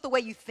always look the way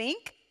you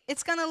think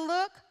it's going to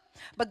look,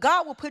 But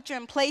God will put you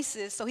in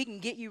places so he can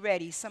get you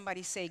ready.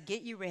 Somebody say,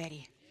 get you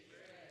ready.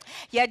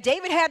 Yeah,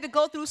 David had to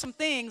go through some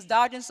things,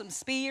 dodging some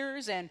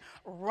spears and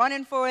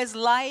running for his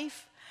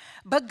life.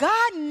 But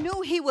God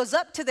knew he was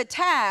up to the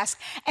task,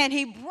 and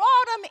he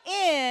brought him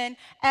in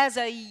as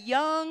a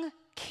young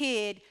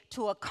kid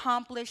to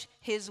accomplish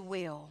his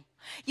will.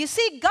 You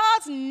see,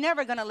 God's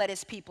never going to let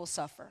his people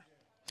suffer.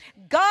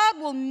 God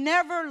will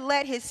never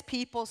let his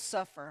people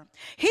suffer.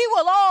 He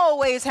will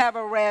always have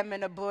a ram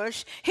in the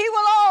bush. He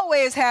will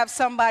always have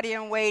somebody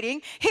in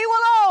waiting. He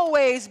will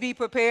always be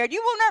prepared.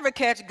 You will never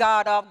catch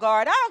God off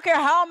guard. I don't care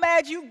how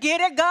mad you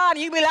get at God,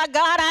 and you be like,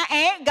 God,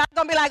 I ain't. God's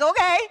going to be like,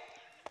 okay.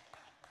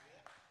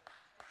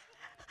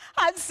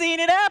 I've seen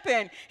it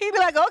happen. He'd be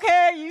like,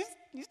 okay,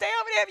 you stay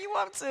over there if you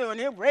want to. And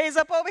he'll raise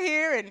up over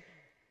here. And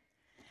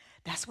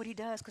that's what he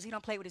does, because he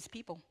don't play with his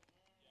people.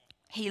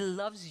 He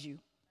loves you.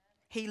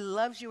 He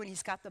loves you, and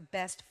he's got the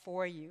best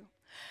for you.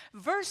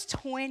 Verse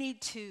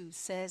 22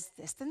 says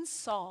this, then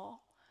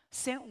Saul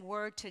sent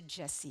word to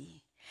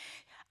Jesse,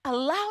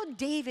 allow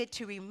David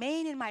to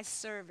remain in my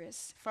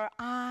service, for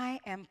I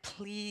am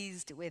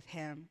pleased with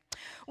him.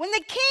 When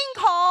the king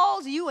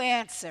calls, you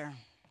answer.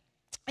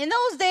 In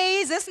those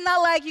days, it's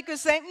not like you could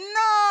say, no,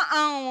 I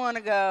don't want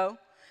to go.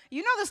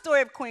 You know the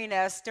story of Queen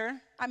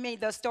Esther. I mean,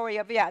 the story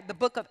of, the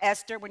book of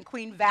Esther, when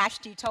Queen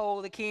Vashti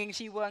told the king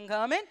she wasn't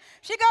coming.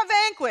 She got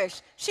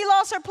vanquished. She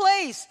lost her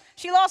place.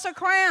 She lost her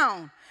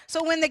crown.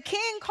 So when the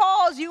king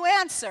calls, you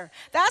answer.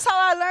 That's how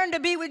I learned to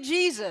be with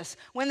Jesus.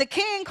 When the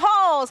king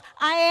calls,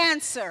 I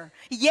answer.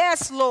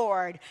 Yes,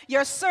 Lord,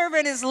 your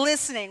servant is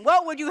listening.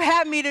 What would you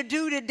have me to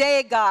do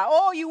today, God?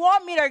 Oh, you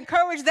want me to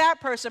encourage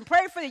that person.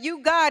 Pray for you.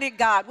 You got it,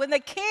 God. When the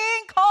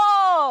king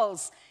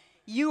calls,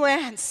 you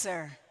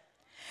answer.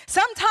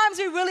 Sometimes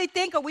we really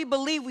think or we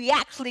believe we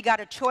actually got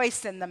a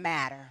choice in the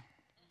matter.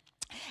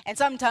 And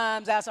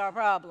sometimes that's our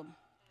problem.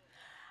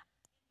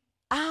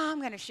 I'm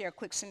going to share a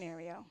quick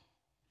scenario.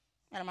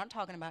 And I'm not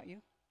talking about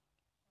you.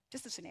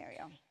 Just a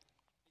scenario.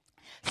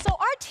 So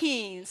our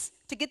teens,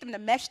 to get them to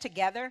mesh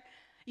together,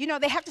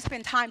 they have to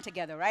spend time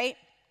together, right?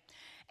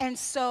 And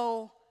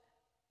so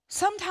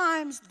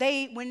sometimes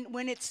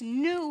when it's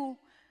new,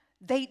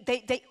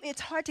 it's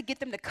hard to get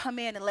them to come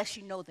in unless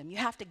you know them. You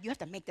have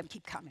to make them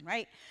keep coming,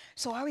 right?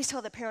 So I always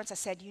tell the parents, I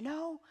said,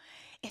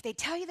 if they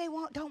tell you they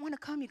don't want to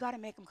come, you got to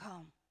make them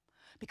come.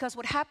 Because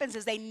what happens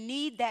is they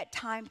need that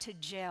time to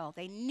gel.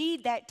 They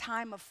need that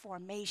time of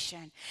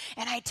formation.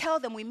 And I tell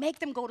them, we make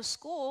them go to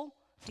school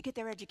to get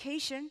their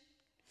education.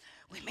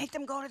 We make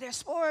them go to their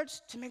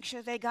sports to make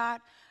sure they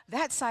got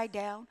that side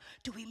down.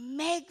 Do we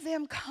make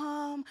them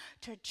come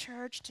to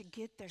church to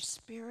get their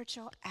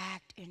spiritual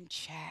act in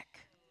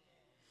check?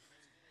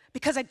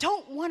 Because I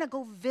don't want to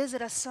go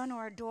visit a son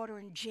or a daughter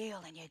in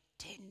jail and you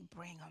didn't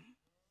bring them.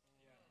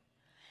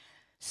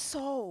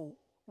 So,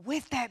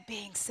 with that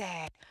being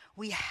said,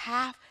 we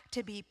have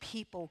to be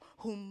people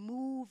who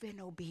move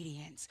in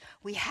obedience.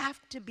 We have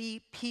to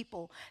be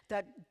people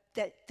that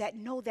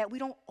know that we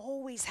don't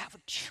always have a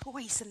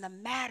choice in the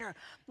matter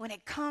when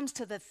it comes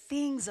to the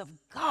things of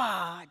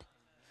God.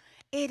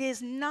 It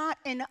is not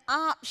an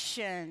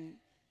option.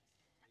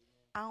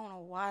 I don't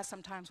know why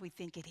sometimes we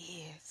think it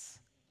is.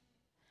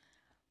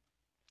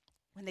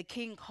 When the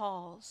king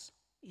calls,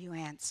 you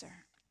answer.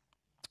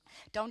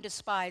 Don't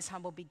despise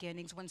humble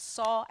beginnings. When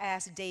Saul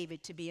asked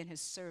David to be in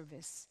his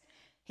service,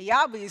 he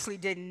obviously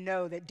didn't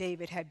know that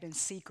David had been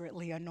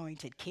secretly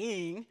anointed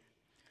king.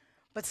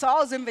 But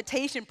Saul's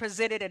invitation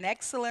presented an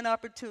excellent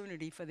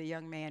opportunity for the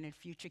young man and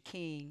future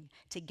king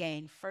to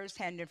gain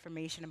firsthand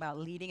information about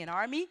leading an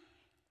army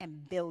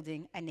and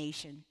building a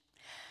nation.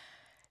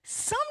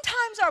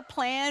 Sometimes our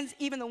plans,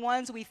 even the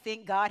ones we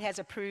think God has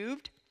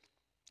approved,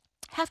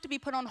 have to be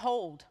put on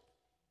hold.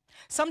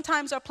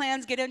 Sometimes our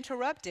plans get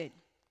interrupted,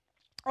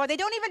 or they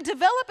don't even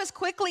develop as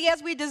quickly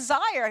as we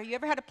desire. You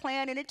ever had a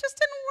plan and it just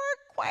didn't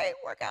quite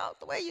work out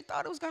the way you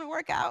thought it was going to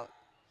work out?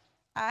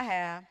 I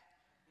have.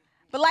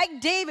 But like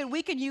David,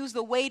 we can use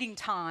the waiting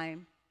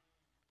time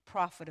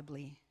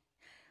profitably.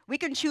 We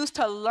can choose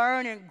to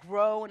learn and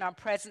grow in our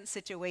present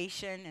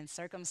situation and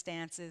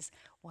circumstances,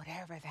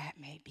 whatever that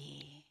may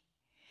be.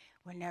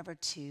 We're never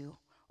too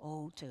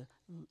old to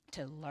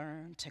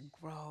learn, to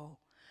grow,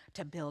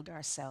 to build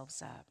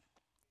ourselves up.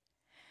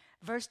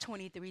 Verse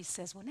 23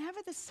 says, whenever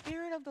the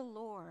Spirit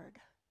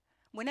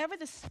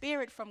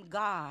from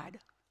God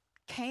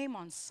came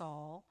on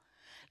Saul,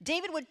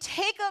 David would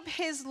take up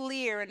his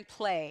lyre and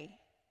play.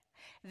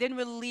 Then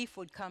relief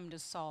would come to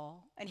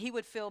Saul, and he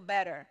would feel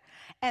better,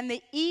 and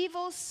the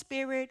evil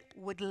spirit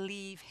would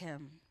leave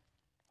him.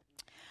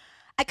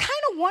 I kind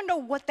of wonder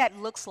what that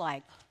looks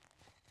like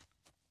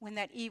when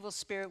that evil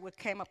spirit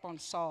came up on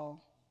Saul.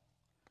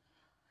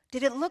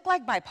 Did it look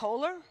like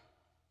bipolar?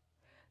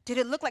 Did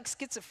it look like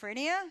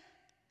schizophrenia?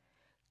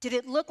 Did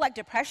it look like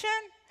depression?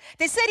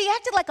 They said he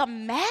acted like a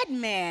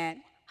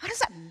madman. How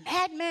does a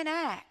madman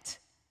act?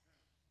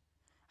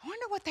 I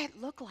wonder what that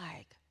looked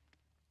like.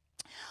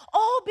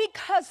 Oh,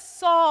 because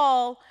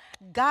Saul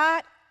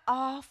got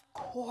off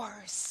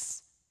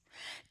course.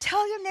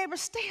 Tell your neighbor,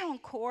 stay on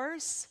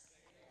course.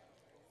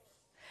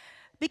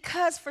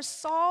 Because for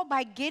Saul,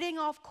 by getting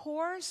off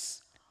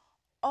course,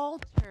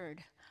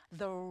 altered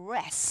the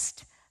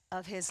rest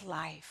of his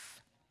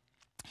life.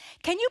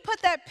 Can you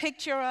put that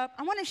picture up?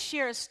 I want to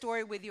share a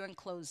story with you in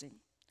closing.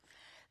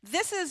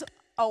 This is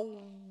a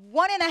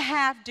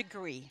 1.5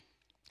 degree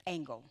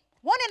angle.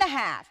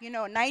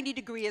 1.5, 90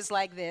 degree is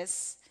like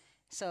this.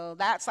 So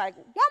that's like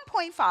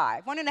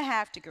 1.5,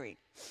 1.5 degree.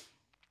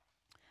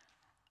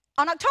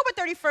 On October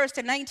 31st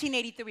in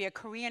 1983, a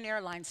Korean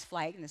Airlines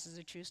flight, and this is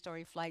a true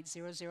story, Flight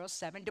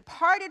 007,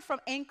 departed from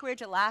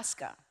Anchorage,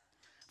 Alaska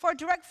for a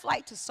direct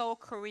flight to Seoul,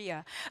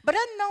 Korea. But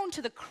unknown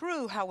to the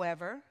crew,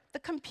 however, the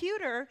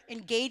computer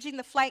engaging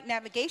the flight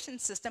navigation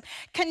system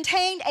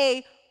contained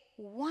a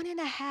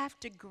 1.5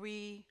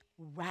 degree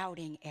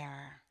routing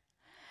error.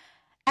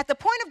 At the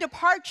point of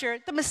departure,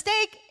 the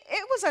mistake,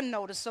 it was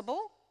unnoticeable.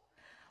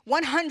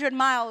 100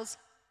 miles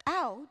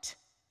out,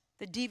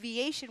 the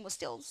deviation was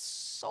still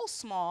so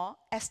small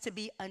as to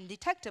be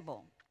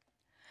undetectable.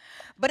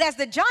 But as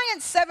the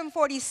giant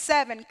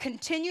 747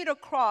 continued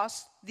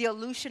across the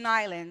Aleutian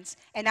Islands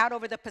and out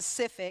over the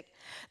Pacific,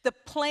 the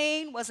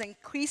plane was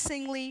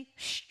increasingly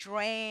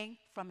straying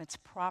from its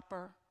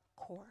proper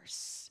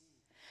course.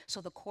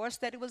 So the course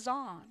that it was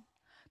on,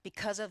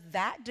 because of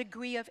that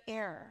degree of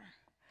error,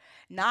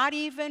 not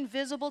even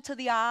visible to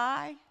the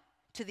eye,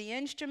 to the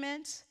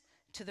instruments,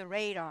 to the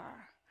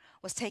radar,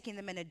 was taking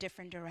them in a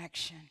different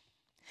direction.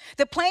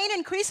 The plane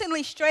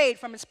increasingly strayed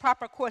from its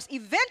proper course.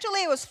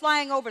 Eventually, it was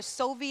flying over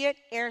Soviet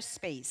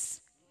airspace.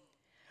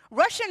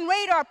 Russian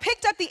radar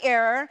picked up the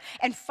error,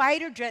 and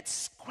fighter jets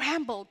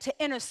scrambled to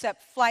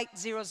intercept Flight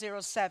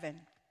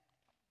 007.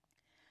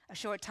 A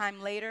short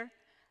time later,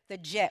 the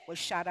jet was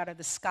shot out of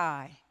the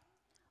sky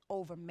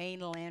over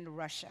mainland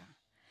Russia,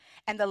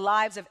 and the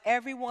lives of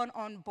everyone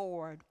on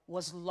board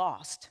was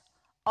lost,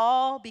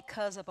 all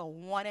because of a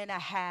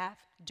 1.5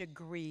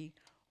 degree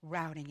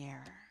routing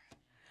error.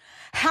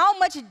 How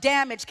much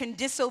damage can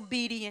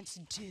disobedience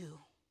do?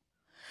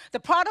 The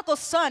prodigal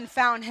son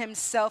found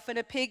himself in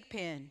a pig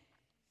pen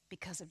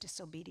because of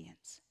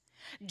disobedience.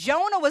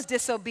 Jonah was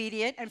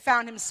disobedient and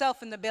found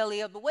himself in the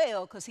belly of the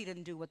whale because he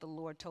didn't do what the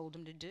Lord told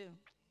him to do.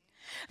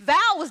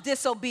 Val was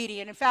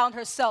disobedient and found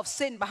herself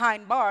sitting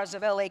behind bars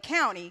of LA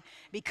County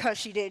because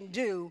she didn't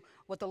do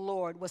what the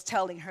Lord was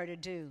telling her to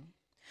do.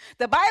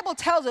 The Bible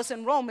tells us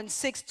in Romans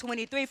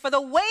 6:23, for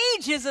the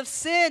wages of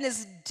sin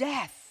is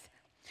death,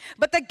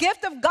 but the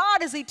gift of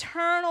God is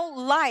eternal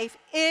life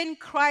in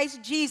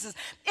Christ Jesus.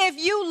 If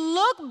you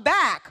look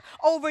back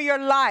over your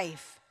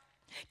life,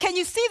 can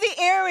you see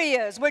the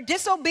areas where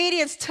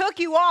disobedience took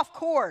you off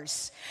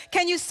course?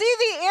 Can you see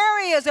the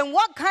areas and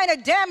what kind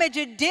of damage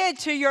it did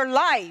to your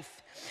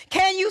life?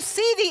 Can you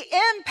see the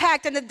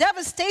impact and the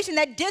devastation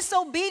that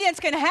disobedience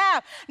can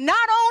have,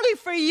 not only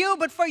for you,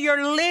 but for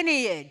your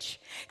lineage?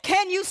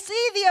 Can you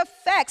see the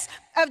effects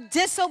of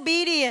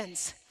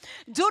disobedience?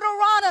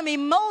 Deuteronomy,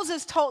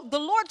 the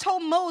Lord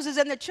told Moses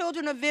and the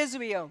children of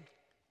Israel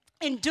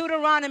in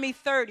Deuteronomy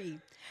 30,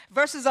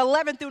 verses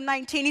 11 through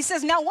 19, he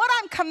says, now what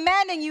I'm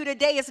commanding you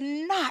today is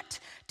not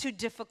too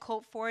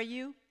difficult for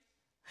you,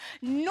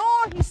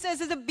 nor, he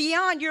says, is it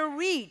beyond your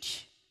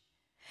reach.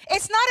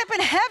 It's not up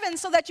in heaven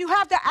so that you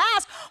have to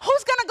ask,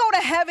 who's going to go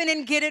to heaven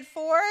and get it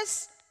for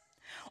us?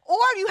 Or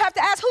you have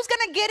to ask, who's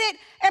going to get it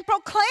and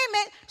proclaim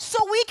it so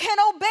we can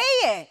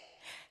obey it?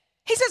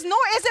 He says, nor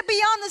is it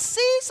beyond the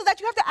sea so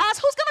that you have to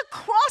ask, who's going to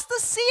cross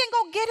the sea and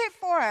go get it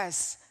for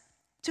us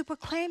to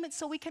proclaim it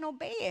so we can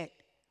obey it?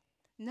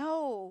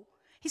 No.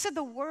 He said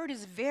the word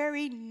is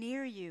very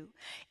near you.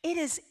 It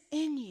is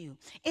in you.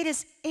 It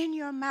is in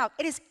your mouth.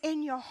 It is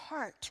in your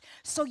heart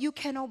so you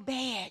can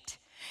obey it.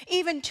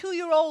 Even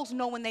 2-year-olds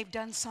know when they've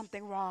done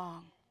something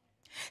wrong.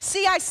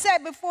 See, I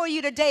set before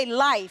you today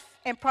life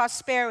and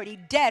prosperity,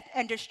 death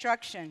and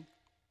destruction.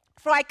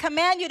 For I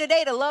command you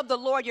today to love the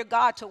Lord your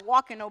God, to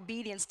walk in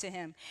obedience to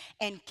him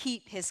and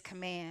keep his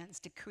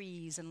commands,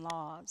 decrees, and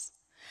laws.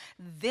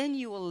 Then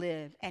you will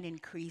live and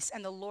increase,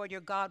 and the Lord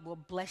your God will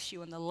bless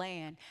you in the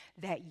land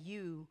that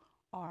you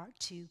are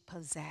to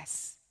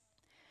possess.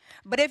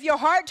 But if your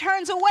heart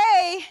turns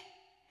away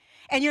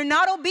and you're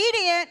not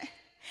obedient,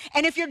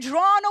 and if you're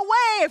drawn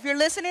away, if you're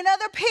listening to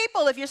other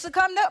people, if you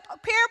succumb to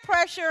peer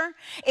pressure,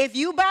 if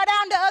you bow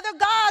down to other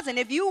gods, and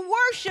if you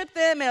worship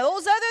them and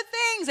those other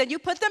things, and you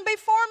put them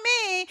before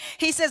me,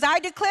 he says, I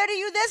declare to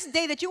you this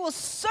day that you will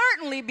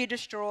certainly be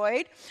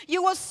destroyed.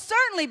 You will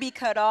certainly be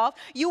cut off.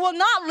 You will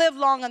not live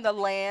long on the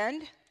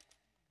land,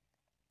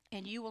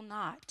 and you will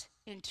not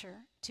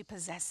enter to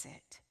possess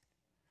it.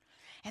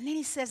 And then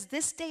he says,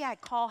 this day I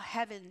call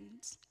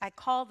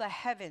the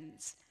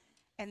heavens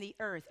and the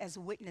earth as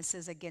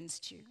witnesses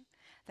against you,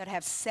 that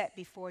have set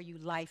before you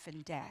life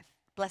and death,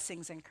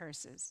 blessings and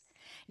curses.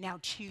 Now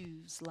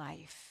choose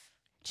life,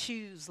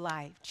 choose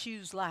life,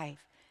 choose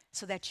life,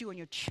 so that you and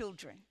your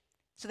children,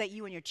 so that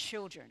you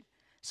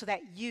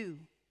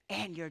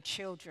and your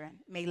children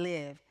may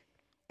live,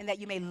 and that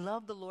you may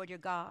love the Lord your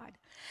God.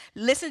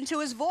 Listen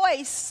to his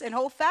voice and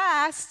hold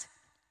fast,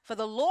 For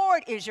the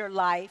Lord is your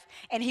life,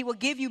 and he will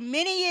give you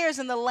many years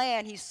in the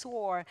land he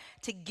swore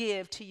to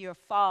give to your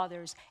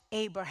fathers,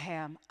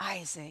 Abraham,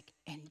 Isaac,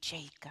 and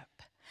Jacob.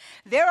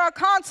 There are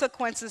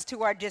consequences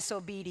to our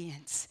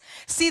disobedience.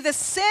 See, the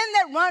sin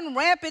that runs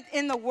rampant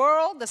in the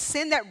world,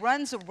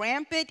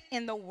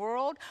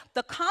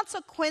 the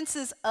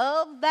consequences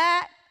of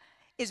that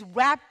is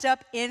wrapped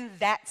up in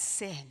that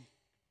sin.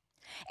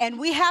 And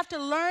we have to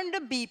learn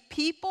to be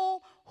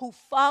people who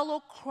follow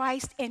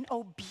Christ in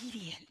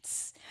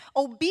obedience.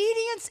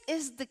 Obedience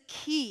is the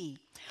key.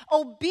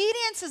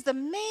 Obedience is the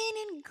main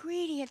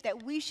ingredient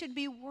that we should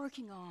be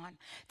working on,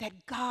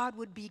 that God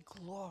would be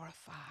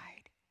glorified.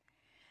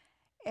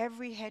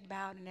 Every head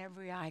bowed and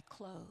every eye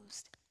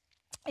closed.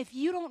 If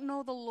you don't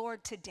know the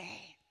Lord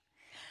today,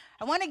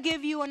 I want to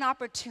give you an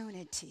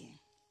opportunity,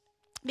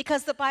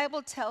 because the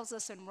Bible tells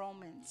us in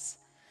Romans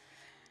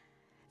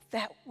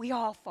that we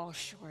all fall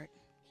short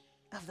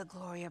of the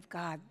glory of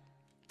God.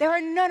 There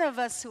are none of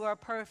us who are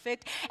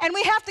perfect, and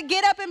we have to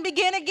get up and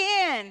begin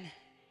again.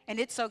 And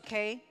it's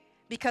okay,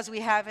 because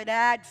we have an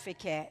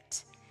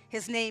advocate.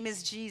 His name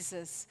is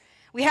Jesus.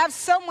 We have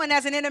someone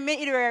as an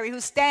intermediary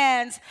who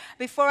stands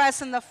before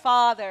us and the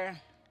Father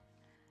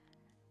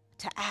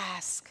to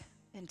ask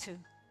and to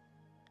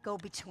go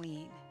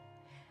between.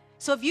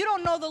 So if you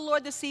don't know the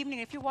Lord this evening,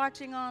 if you're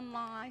watching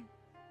online,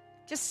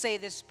 just say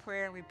this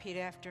prayer and repeat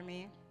after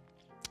me.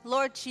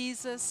 Lord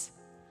Jesus,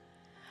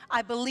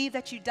 I believe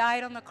that you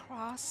died on the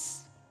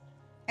cross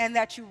and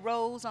that you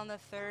rose on the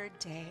third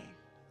day.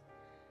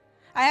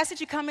 I ask that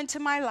you come into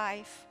my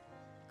life,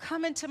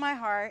 come into my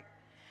heart.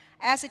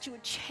 I ask that you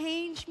would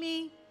change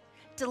me,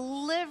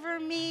 deliver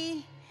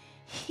me,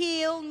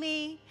 heal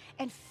me,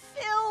 and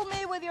fill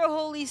me with your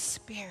Holy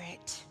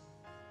Spirit.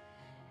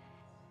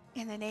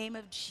 In the name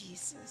of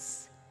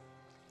Jesus,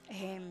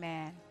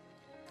 amen.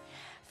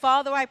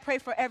 Father, I pray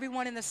for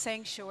everyone in the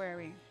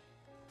sanctuary.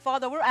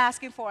 Father, we're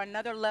asking for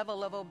another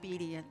level of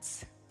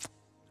obedience.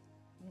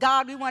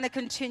 God, we want to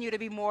continue to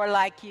be more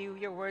like you.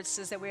 Your word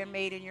says that we are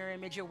made in your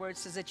image. Your word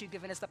says that you've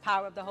given us the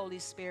power of the Holy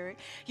Spirit.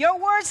 Your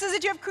word says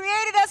that you have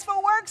created us for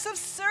works of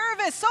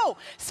service. So,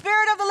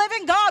 Spirit of the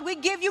living God, we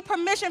give you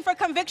permission for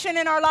conviction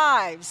in our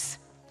lives.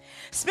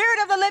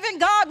 Spirit of the living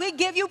God, we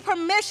give you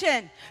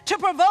permission to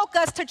provoke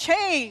us to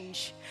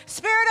change.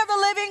 Spirit of the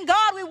living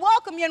God, we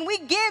welcome you and we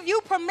give you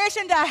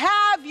permission to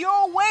have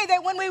your way,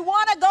 that when we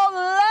want to go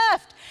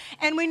left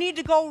and we need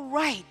to go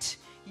right,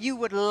 you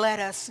would let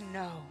us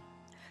know.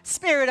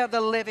 Spirit of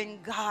the living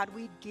God,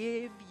 we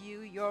give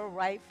you your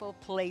rightful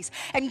place.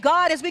 And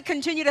God, as we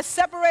continue to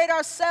separate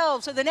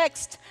ourselves for the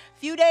next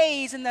few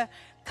days in the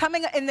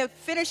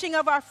finishing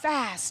of our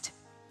fast,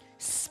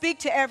 speak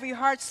to every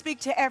heart, speak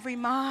to every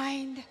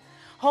mind.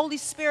 Holy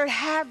Spirit,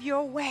 have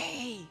your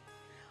way.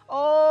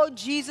 Oh,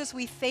 Jesus,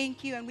 we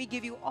thank you and we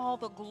give you all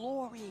the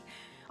glory,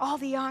 all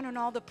the honor, and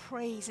all the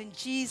praise in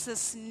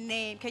Jesus'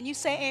 name. Can you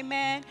say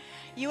amen?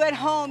 You at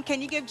home,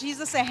 can you give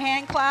Jesus a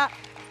hand clap?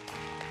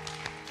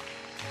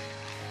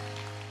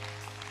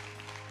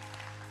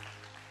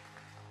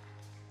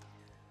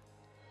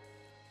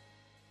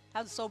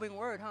 That's a sobering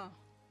word, huh?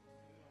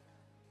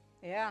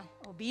 Yeah,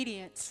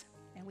 obedience.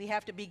 And we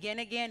have to begin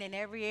again in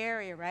every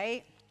area,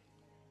 right?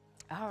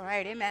 All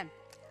right, amen.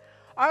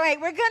 All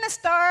right, we're going to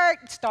start.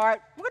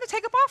 We're going to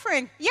take up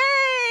offering.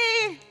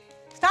 Yay!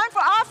 It's time for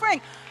offering.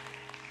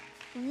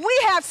 We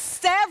have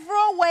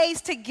several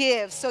ways to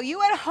give. So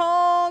you at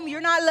home,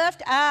 you're not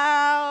left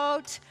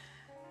out.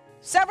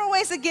 Several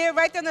ways to give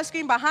right there on the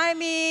screen behind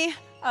me.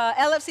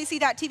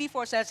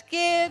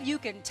 LFCC.tv/give. You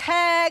can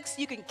text,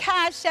 you can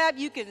Cash App,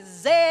 you can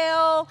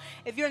Zelle.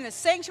 If you're in the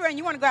sanctuary and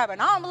you want to grab an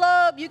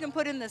envelope, you can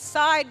put in the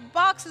side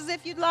boxes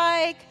if you'd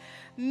like.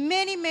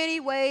 Many, many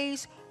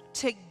ways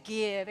to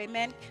give.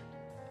 Amen.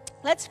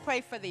 Let's pray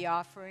for the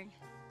offering.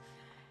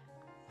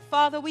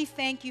 Father, we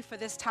thank you for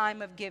this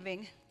time of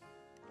giving.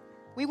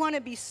 We want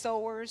to be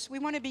sowers. We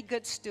want to be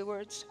good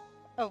stewards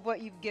of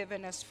what you've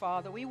given us,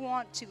 Father. We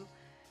want to,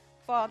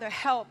 Father,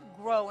 help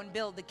grow and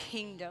build the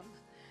kingdom.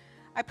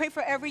 I pray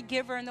for every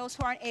giver and those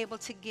who aren't able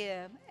to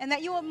give, and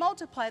that you will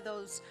multiply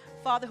those,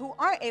 Father, who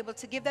aren't able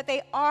to give, that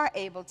they are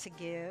able to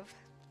give.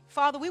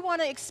 Father, we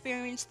want to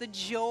experience the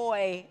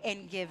joy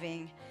in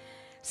giving.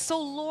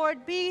 So,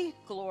 Lord, be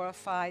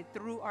glorified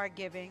through our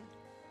giving.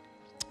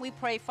 We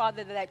pray,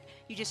 Father, that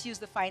you just use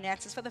the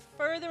finances for the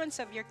furtherance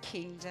of your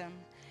kingdom.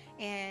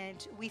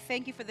 And we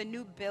thank you for the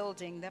new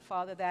building, that,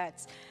 Father,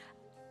 that's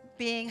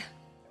being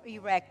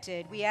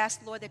erected. We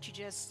ask, Lord, that you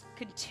just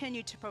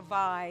continue to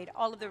provide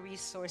all of the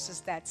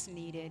resources that's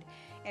needed.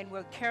 And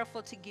we're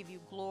careful to give you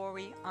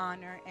glory,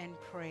 honor, and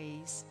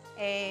praise.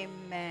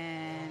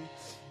 Amen.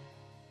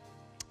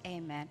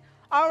 Amen.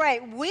 All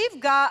right, we've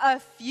got a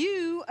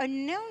few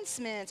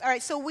announcements. All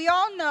right, so we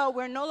all know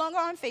we're no longer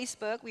on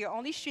Facebook. We are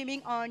only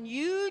streaming on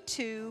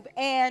YouTube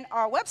and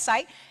our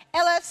website,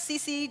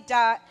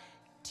 lfcc.tv.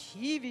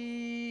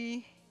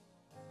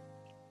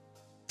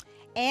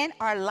 And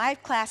our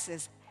live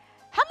classes.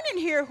 How many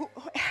in here,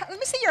 let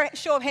me see your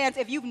show of hands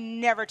if you've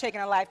never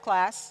taken a live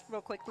class, real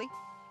quickly.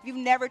 If you've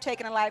never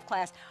taken a live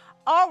class.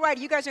 All right,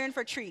 you guys are in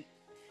for a treat.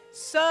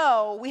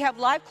 So we have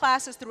live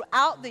classes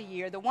throughout the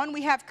year. The one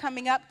we have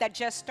coming up that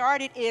just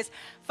started is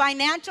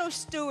financial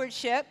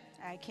stewardship.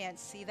 I can't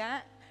see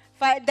that.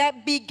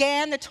 That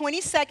began the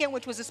 22nd,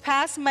 which was this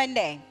past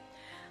Monday.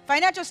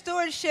 Financial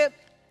stewardship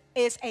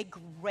is a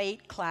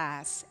great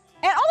class.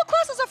 And all the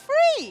classes are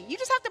free. You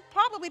just have to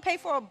probably pay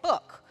for a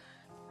book,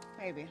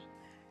 maybe.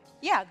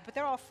 Yeah, but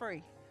they're all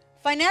free.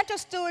 Financial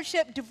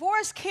stewardship,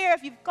 divorce care,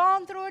 if you've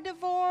gone through a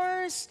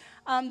divorce,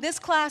 this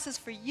class is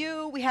for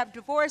you. We have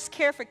divorce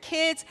care for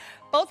kids.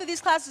 Both of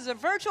these classes are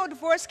virtual.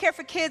 Divorce care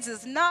for kids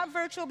is not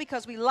virtual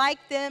because we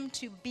like them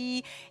to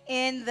be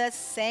in the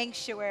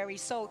sanctuary.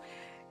 So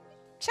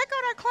check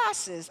out our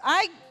classes.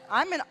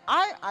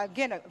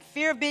 Again, a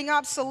fear of being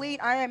obsolete,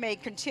 I am a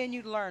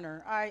continued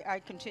learner.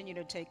 I continue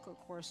to take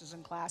courses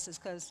and classes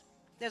because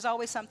there's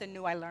always something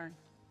new I learn.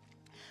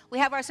 We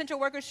have our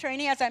essential workers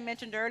training, as I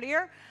mentioned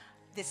earlier,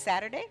 this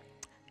Saturday,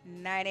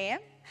 9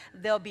 a.m.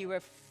 There'll be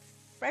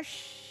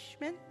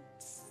refreshments.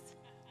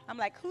 I'm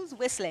like, who's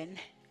whistling?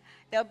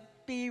 There'll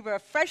be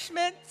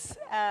refreshments.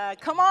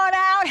 Come on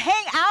out,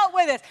 hang out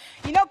with us.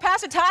 You know,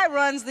 Pastor Ty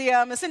runs the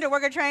essential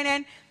worker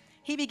training.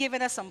 He be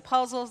giving us some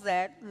puzzles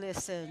that,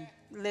 listen,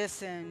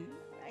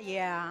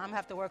 yeah, I'm gonna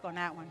have to work on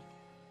that one.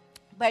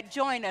 But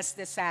join us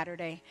this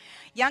Saturday.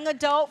 Young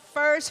adult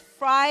first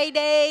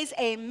Fridays,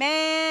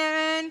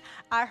 amen.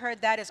 I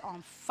heard that is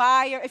on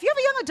fire. If you have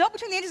a young adult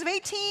between the ages of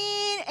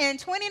 18 and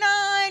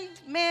 29,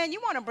 man, you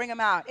want to bring them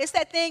out. It's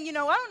that thing, I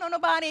don't know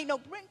nobody.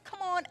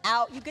 Come on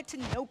out. You get to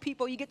know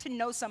people. You get to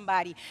know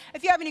somebody.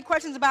 If you have any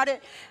questions about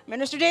it,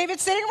 Minister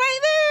David's sitting right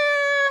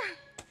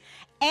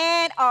there.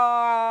 And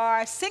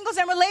our singles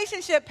and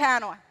relationship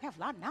panel. We have a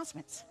lot of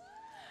announcements.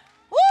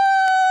 Woo!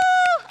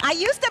 I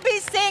used to be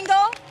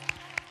single.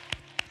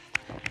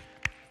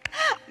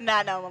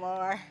 Not no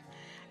more.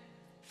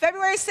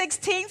 February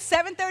 16th,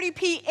 7:30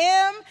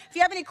 p.m. If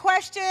you have any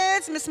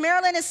questions, Miss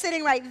Marilyn is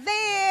sitting right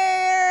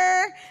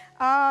there.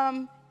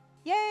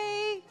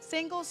 Yay,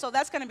 single. So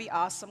that's going to be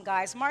awesome,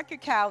 guys. Mark your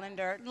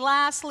calendar.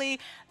 Lastly,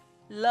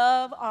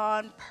 love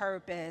on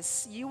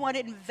purpose. You want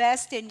to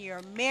invest in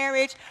your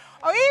marriage,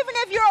 or even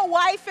if you're a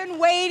wife in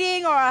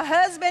waiting or a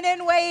husband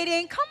in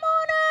waiting, come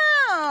on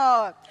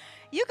out.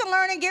 You can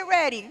learn and get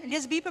ready and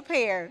just be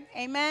prepared.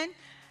 Amen.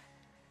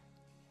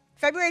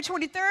 February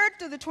 23rd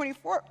through the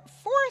 24th,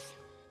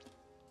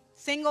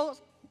 single,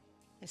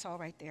 it's all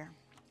right there.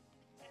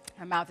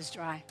 My mouth is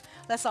dry.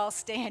 Let's all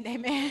stand,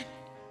 amen.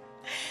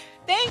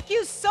 Thank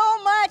you so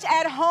much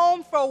at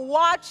home for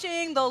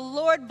watching. The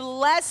Lord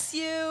bless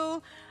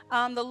you.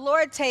 The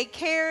Lord take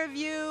care of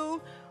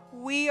you.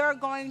 We are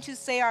going to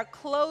say our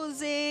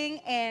closing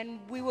and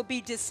we will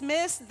be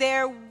dismissed.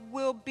 There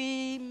will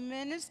be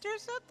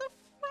ministers at the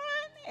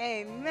front.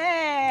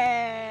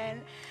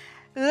 Amen.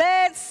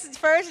 Let's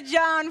 1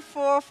 John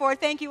 4:4.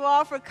 Thank you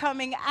all for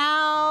coming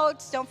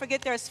out. Don't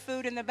forget there's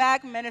food in the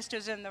back,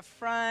 ministers in the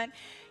front.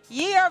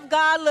 Ye are of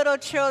God, little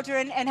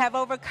children, and have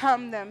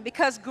overcome them,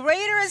 because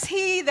greater is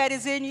he that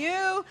is in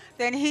you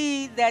than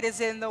he that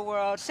is in the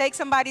world. Shake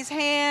somebody's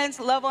hands,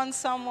 love on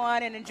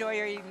someone, and enjoy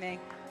your evening.